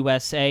Conference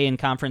USA. In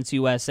Conference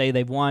USA,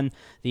 they've won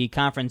the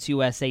Conference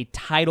USA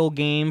title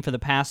game for the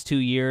past 2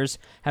 years.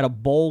 Had a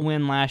bowl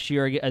win last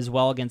year as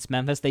well against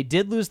Memphis. They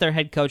did lose their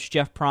head coach,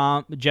 Jeff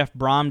Brom,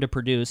 to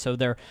Purdue, so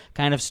they're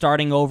kind of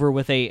starting over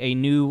with a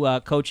new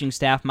coaching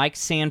staff. Mike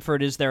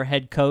Sanford is their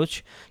head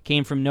coach.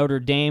 Came from Notre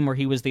Dame, where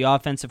he was the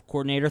offensive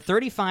coordinator.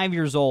 35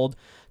 years old,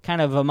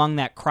 kind of among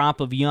that crop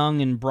of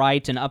young and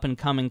bright and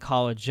up-and-coming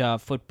college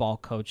football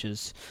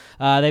coaches.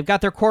 They've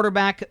got their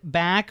quarterback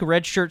back,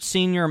 redshirt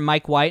senior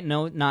Mike White.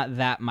 No, not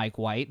that Mike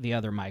White, the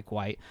other Mike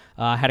White.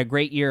 Had a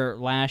great year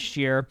last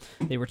year.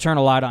 They return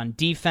a lot on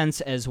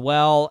defense as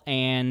well,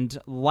 and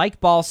like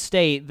Ball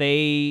State,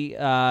 they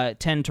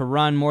tend to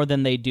run more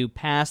than they do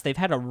pass. They've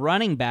had a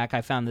running back,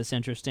 I found this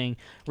interesting,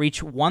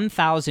 reach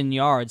 1,000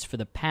 yards for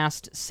the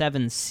past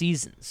 7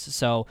 seasons.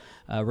 So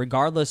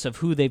regardless of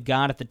who they've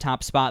got at the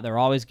top spot, they're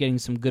always getting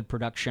some good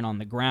production on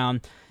the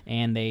ground,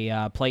 and they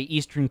play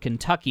Eastern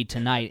Kentucky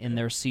tonight in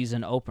their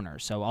season opener.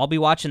 So I'll be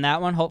watching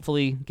that one,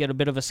 hopefully get a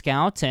bit of a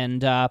scout.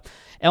 And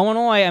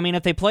Illinois,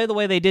 if they play the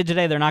way they did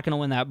today, they're not going to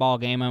win that ball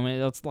game.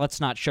 Let's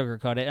not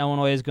sugarcoat it.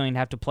 Illinois is going to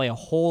have to play a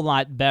whole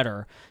lot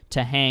better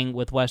to hang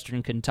with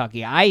Western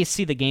Kentucky. I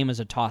see the game as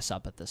a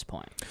toss-up at this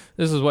point.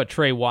 This is what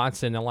Trey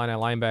Watson, Illini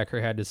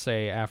linebacker, had to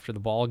say after the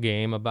ball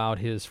game about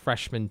his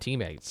freshman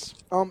teammates.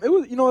 It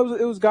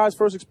was guys'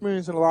 first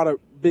experience in a lot of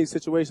big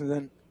situations,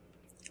 and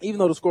even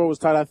though the score was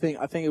tight, I think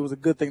it was a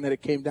good thing that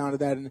it came down to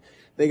that, and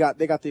they got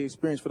the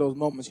experience for those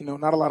moments.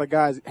 Not a lot of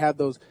guys had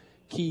those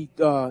key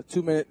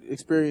 2-minute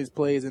experience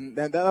plays, and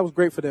that was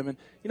great for them.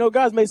 And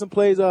guys made some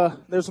plays.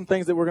 There's some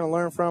things that we're going to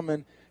learn from,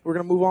 and we're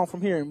going to move on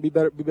from here and be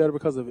better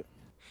because of it.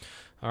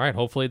 All right,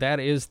 hopefully that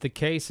is the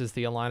case as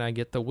the Illini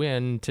get the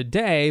win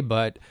today,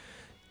 but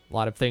a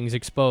lot of things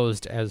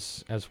exposed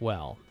as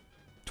well.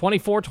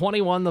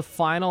 24-21 the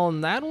final,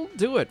 and that'll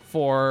do it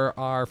for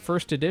our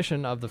first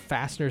edition of the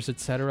Fasteners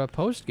Etc.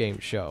 post-game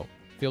show.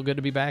 Feel good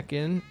to be back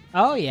in?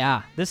 Oh,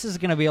 yeah. This is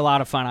going to be a lot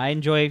of fun. I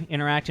enjoy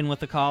interacting with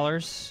the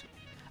callers.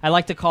 I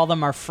like to call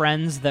them our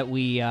friends that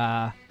we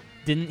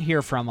didn't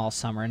hear from all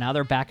summer. Now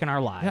they're back in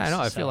our lives. Yeah, I know.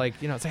 I feel like,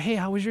 say, hey,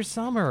 how was your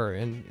summer?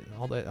 And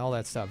all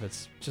that stuff.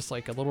 It's just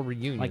like a little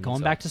reunion. Like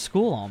going back to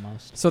school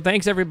almost. So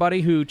thanks,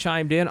 everybody who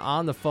chimed in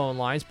on the phone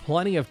lines.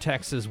 Plenty of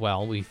texts as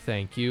well. We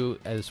thank you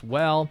as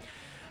well.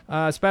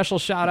 Special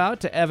shout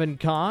out to Evan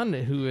Kahn,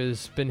 who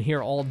has been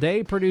here all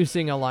day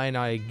producing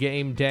Illini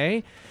Game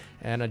Day,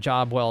 and a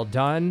job well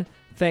done.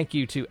 Thank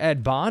you to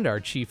Ed Bond,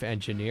 our chief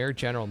engineer.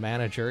 General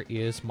manager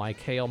is Mike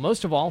Hale.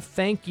 Most of all,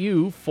 thank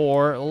you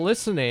for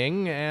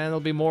listening, and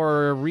there'll be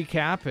more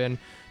recap and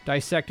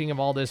dissecting of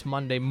all this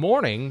Monday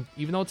morning.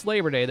 Even though it's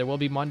Labor Day, there will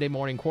be Monday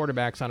morning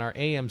quarterbacks on our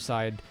AM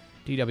side,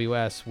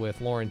 DWS, with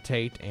Lauren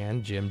Tate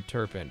and Jim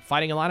Turpin.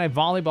 Fighting Illini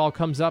volleyball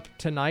comes up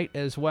tonight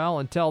as well.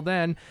 Until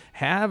then,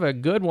 have a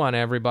good one,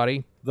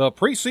 everybody. The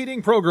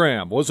preceding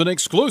program was an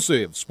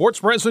exclusive sports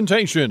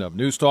presentation of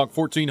News Talk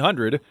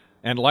 1400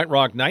 and Light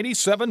Rock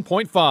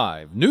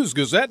 97.5 News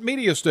Gazette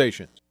media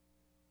stations.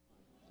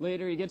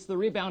 Later, he gets the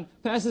rebound,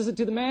 passes it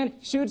to the man,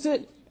 shoots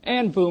it,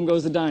 and boom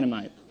goes the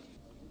dynamite.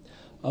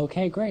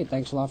 Okay, great.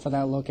 Thanks a lot for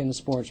that look into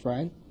sports,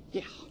 Brian.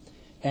 Yeah.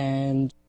 And